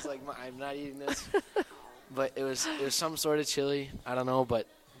just was like, I'm not eating this. But it was some sort of chili. I don't know, but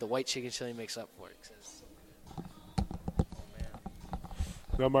the white chicken chili makes up for it.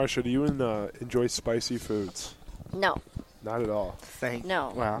 Now, Marsha, do you enjoy spicy foods? No, Not at all.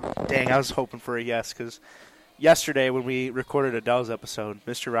 no. Wow. Dang, I was hoping for a yes because yesterday when we recorded Adele's episode,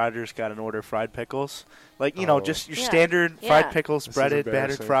 Mr. Rogers got an order of fried pickles. Like, just your Yeah. standard Yeah. fried pickles, This is breaded, battered,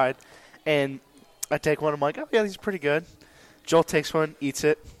 embarrassing. fried. And I take one. I'm like, oh, yeah, these are pretty good. Joel takes one, eats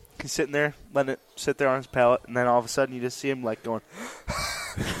it. He's sitting there, letting it sit there on his palate. And then all of a sudden you just see him, like, going.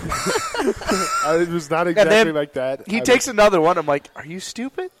 It was not exactly like that. He takes another one. I'm like, are you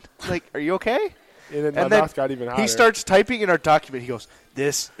stupid? Like, are you okay? And then my And then mouth got even hotter. he starts typing in our document. He goes,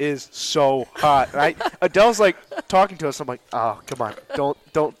 this is so hot. And Adele's like talking to us. I'm like, oh, come on.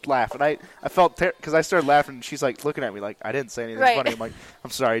 Don't laugh. And I felt because I started laughing. And she's like looking at me like I didn't say anything Right. funny. I'm like,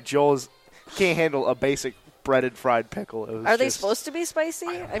 I'm sorry. Joel can't handle a basic breaded fried pickle. It was Are they just- supposed to be spicy?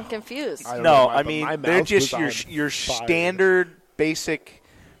 I'm confused. I don't No, know why, I but mean my they're mouth just was your on fire. standard basic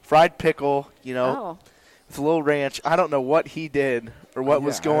fried pickle. Oh, With a little ranch. I don't know what he did or what Yeah,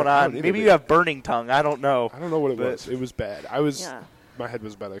 was going I on. don't either, Maybe but- you have burning tongue. I don't know. I don't know what it But- was. It was bad. yeah. My head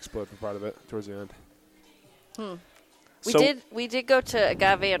was about to explode for part of it towards the end. We did go to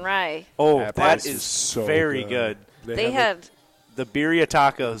Agave and Rye. Oh, That that place is so very good. They had The birria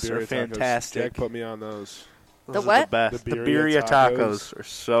tacos the are birria tacos. fantastic. Jack put me on those. Those The are what? The best. The The birria birria tacos. tacos are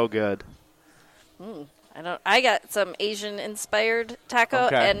so good. I got some Asian inspired taco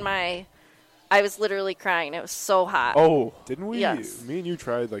Okay. and I was literally crying. It was so hot. Oh, Didn't we? Yes. Me and you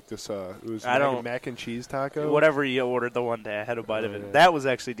tried like this. It was I don't- mac and cheese taco. whatever you ordered the one day, I had a bite of it. yeah. That was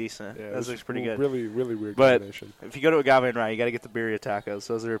actually decent. Yeah, it that was looks pretty good. Really, really weird But combination. if you go to Agave and Rye, you got to get the birria tacos.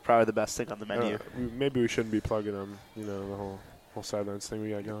 Those are probably the best thing on the menu. Maybe we shouldn't be plugging them. The whole sidelines thing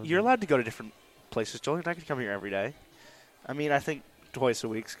we got going. You're allowed to go to different places, Joel. You're not going to come here every day. I mean, I think twice a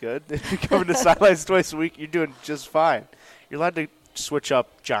week's good. If you come to sidelines twice a week, you're doing just fine. You're allowed to switch up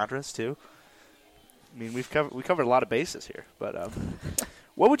genres too. I mean, we covered a lot of bases here. But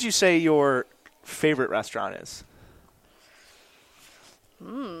what would you say your favorite restaurant is?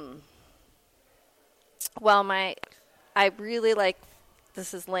 Well, I really like,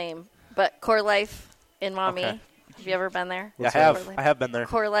 this is lame, but Core Life in Maumee. Okay. Have you ever been there? Yeah, I have been there.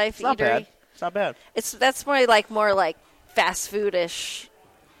 Core Life It's not Eatery. bad. It's not bad. That's more like fast foodish,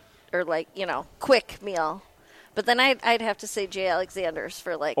 or like quick meal. But then I'd have to say J. Alexander's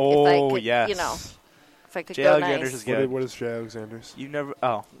for like if I Oh, could yes. if I could J. go Alexander's nice. is good. What is J. Alexander's? You never.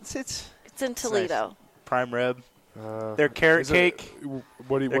 Oh, it's It's in Toledo. prime rib. Uh, Their carrot is it- cake.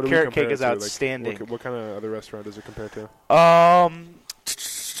 What do Their we carrot compare cake it is to? Like, outstanding. what kind of other restaurant does it compare to?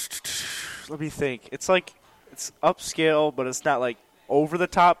 Let me think. It's like it's upscale, but it's not like over the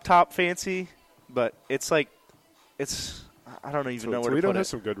top fancy. But it's like it's. I don't even know where to Toledo put has it.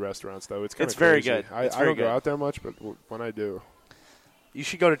 some good restaurants, though. It's kind It's of very crazy. good. I It's very don't go good. out there much, but when I do. You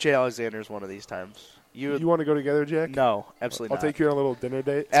should go to J. Alexander's one of these times. You want to go together, Jack? No, absolutely I'll not. take you on a little dinner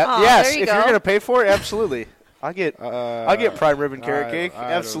date. Aw, yes, there you if go. you're going to pay for it, absolutely. I'll get prime rib and carrot cake. I don't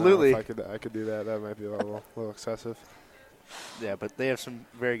know Absolutely. if I could do that. That might be a little excessive. Yeah, but they have some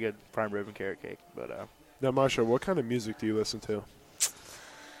very good prime rib and carrot cake. But Now, Marsha, what kind of music do you listen to?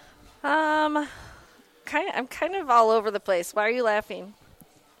 I'm kind of all over the place. Why are you laughing?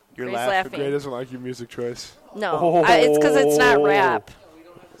 you're Gray's laughing. Gray doesn't like your music choice. No, it's because it's not rap.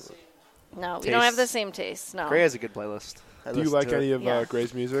 No, we don't have the same taste. No. Gray has a good playlist. I Do you listen like to it. any of Yeah.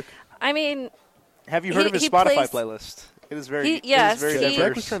 Gray's music? I mean, Have you heard of his he Spotify plays- playlist? It is very. He- it is yes, very he-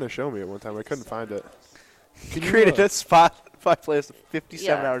 Jack was diverse. trying to show me at one time. I couldn't find it. He created a Spotify playlist of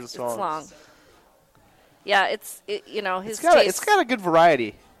 57 yeah, hours of songs. It's long. Yeah, his It's taste. got a good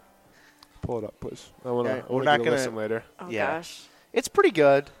variety. Pull it up, please. I want Yeah, to we're not get a gonna- listen later. Oh Yeah. gosh. It's pretty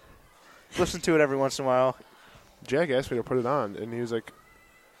good. Listen to it every once in a while. Jack asked me to put it on, and he was like,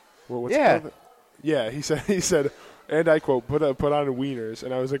 well, what's Yeah. it called? Yeah, he said, and I quote, put on wieners,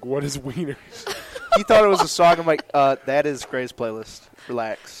 and I was like, what is wieners? He thought it was a song. I'm like, that is Gray's playlist.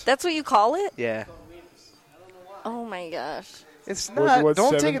 Relax. That's what you call it? Yeah. Oh, my gosh. It's not. What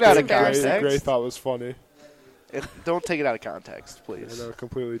Don't take it out of grade Gray context. thought was funny. Don't take it out of context, please. No,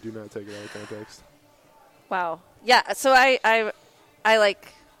 completely do not take it out of context. Wow. Yeah, so I like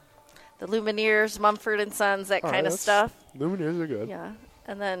the Lumineers, Mumford & Sons, that kind of stuff. Lumineers are good. Yeah.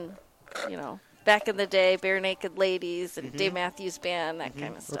 And then, back in the day, Bare Naked Ladies and Dave Matthews Band, that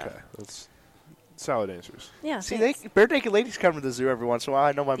kind of stuff. Okay, that's solid answers. Yeah. See, thanks. Bare Naked Ladies come to the zoo every once in a while.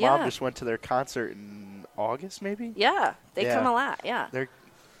 I know my mom Yeah. just went to their concert in August, maybe. Yeah, they Yeah. come a lot. Yeah. They're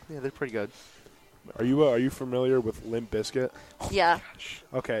pretty good. Are you familiar with Limp Bizkit? Yeah.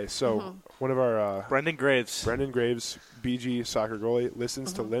 Okay, so one of our Brendan Graves. Brendan Graves, BG soccer goalie,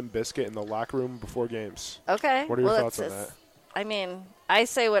 listens to Limp Bizkit in the locker room before games. Okay. What are your well, thoughts on that? I mean, I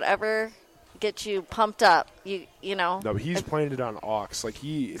say whatever gets you pumped up. You know. No, but he's playing it on aux. Like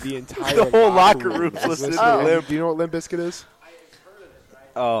the entire The whole locker room's is listening to Limp. Do you know what Limp Bizkit is?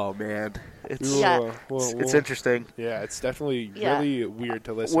 Oh man, it's Yeah. it's interesting. Yeah, it's definitely Yeah. really weird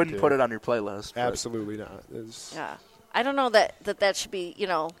to listen Wouldn't to. put it on your playlist. but- Absolutely not. It's, Yeah. I don't know that should be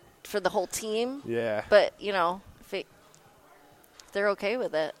for the whole team, yeah. but if they're okay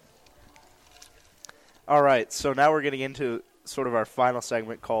with it. All right, so now we're getting into sort of our final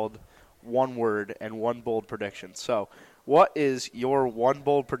segment called One Word and One Bold Prediction. So, what is your one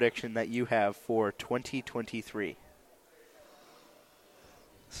bold prediction that you have for 2023?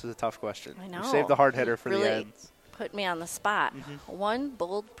 This is a tough question. I know. We saved the hard hitter for Really the end. Put me on the spot. One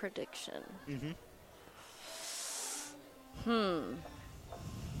bold prediction. Do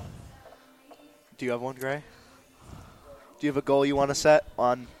you have one, Gray? Do you have a goal you want to set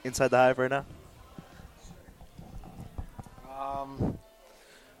on Inside the Hive right now?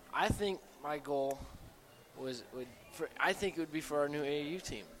 I think my goal I think it would be for our new AAU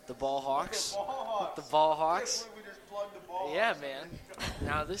team, the Ball Hawks. The Ball Hawks. Yeah, man.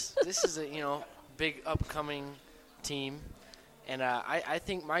 Now this is a big upcoming team, and I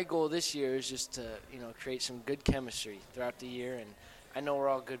think my goal this year is just to create some good chemistry throughout the year. And I know we're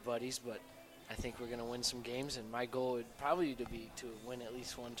all good buddies, but I think we're going to win some games. And my goal would probably to win at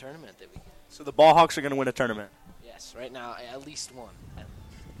least one tournament that we get. So the Ball Hawks are going to win a tournament. Yes, right now at least one.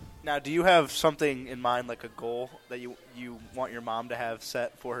 Now, do you have something in mind, like a goal that you want your mom to have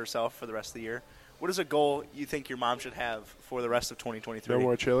set for herself for the rest of the year? What is a goal you think your mom should have for the rest of 2023? No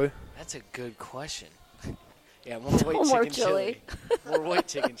more chili? That's a good question. Yeah, more white more chicken chili. More white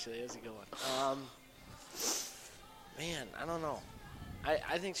chicken chili. That's a good one. Man, I don't know.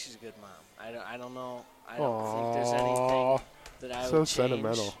 I think she's a good mom. I don't know. I don't think there's anything that I would change. So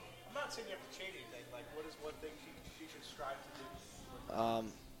sentimental. I'm not saying you have to change anything. Like, what is one thing she should strive to do?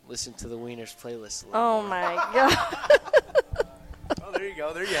 Listen to the Wieners playlist. Oh my god. Oh, there you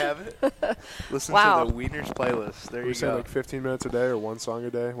go. There you have it. Listen Wow. to the Wieners playlist. There Are we you saying go. like 15 minutes a day or one song a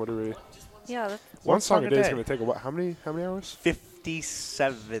day? What are we? Yeah. That's, One song a day is day. going to take how many hours?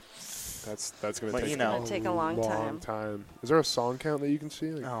 57th. That's going But to you take know. a Gonna take a long time. Is there a song count that you can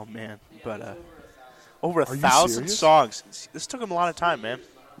see? Like, Oh, man. But over Are you 1,000 serious? songs. This took him a lot of time, man.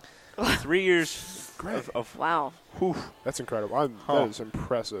 3 years of wow. whew. that's incredible. That is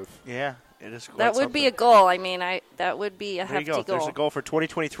impressive. Yeah, it is quite That would be a something. goal. I mean, that would be a There you hefty go. goal. There's a goal for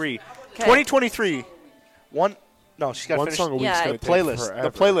 2023. Okay. 2023. No, she's got to One finish song a week's Yeah. going the to take playlist. forever.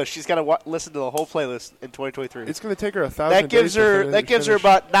 The playlist. She's got to listen to the whole playlist in 2023. It's going to take her 1,000 That gives days her. to That gives her finish.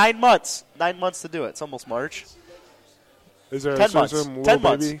 about 9 months. 9 months to do it. It's almost March. Is there 10 some months. little 10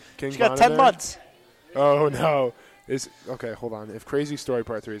 months. baby King She's got Von 10 in there? months. Oh no! Okay? Hold on. If Crazy Story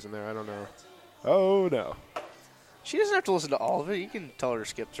Part 3 is in there, I don't know. Oh no! She doesn't have to listen to all of it. You can tell her to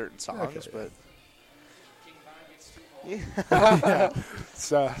skip certain songs, Okay. but Yeah, it's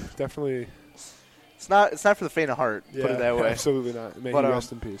definitely. it's not for the faint of heart. Yeah, Put it that way. Absolutely not. May But, he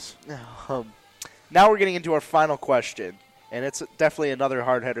rest in peace. Now we're getting into our final question, and it's definitely another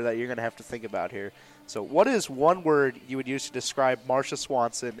hard hitter that you're going to have to think about here. So, what is one word you would use to describe Marsha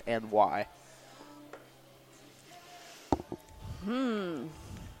Swanson, and why?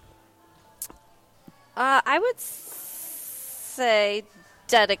 I would say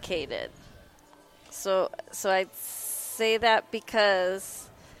dedicated. So I'd say that because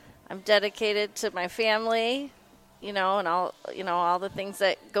I'm dedicated to my family, and all the things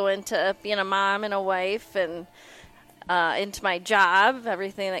that go into being a mom and a wife, and into my job,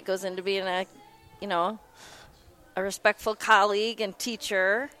 everything that goes into being a respectful colleague and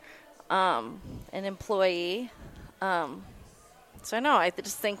teacher, an employee. So I know, I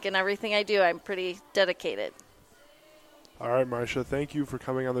just think in everything I do, I'm pretty dedicated. All right, Marsha, thank you for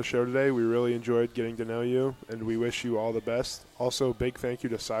coming on the show today. We really enjoyed getting to know you, and we wish you all the best. Also, big thank you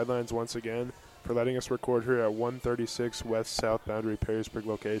to Sidelines once again. for letting us record here at 136 West South Boundary Perrysburg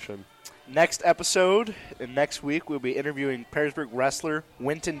location. Next episode, and next week, we'll be interviewing Perrysburg wrestler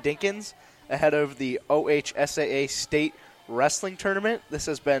Winton Dinkins ahead of the OHSAA State Wrestling Tournament. This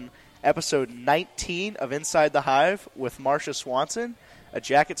has been episode 19 of Inside the Hive with Marsha Swanson, a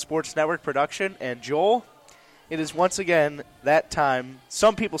Jacket Sports Network production. And Joel, it is once again that time,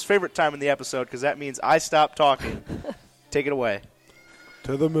 some people's favorite time in the episode, because that means I stop talking. Take it away.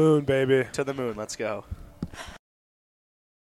 To the moon, baby. To the moon. Let's go.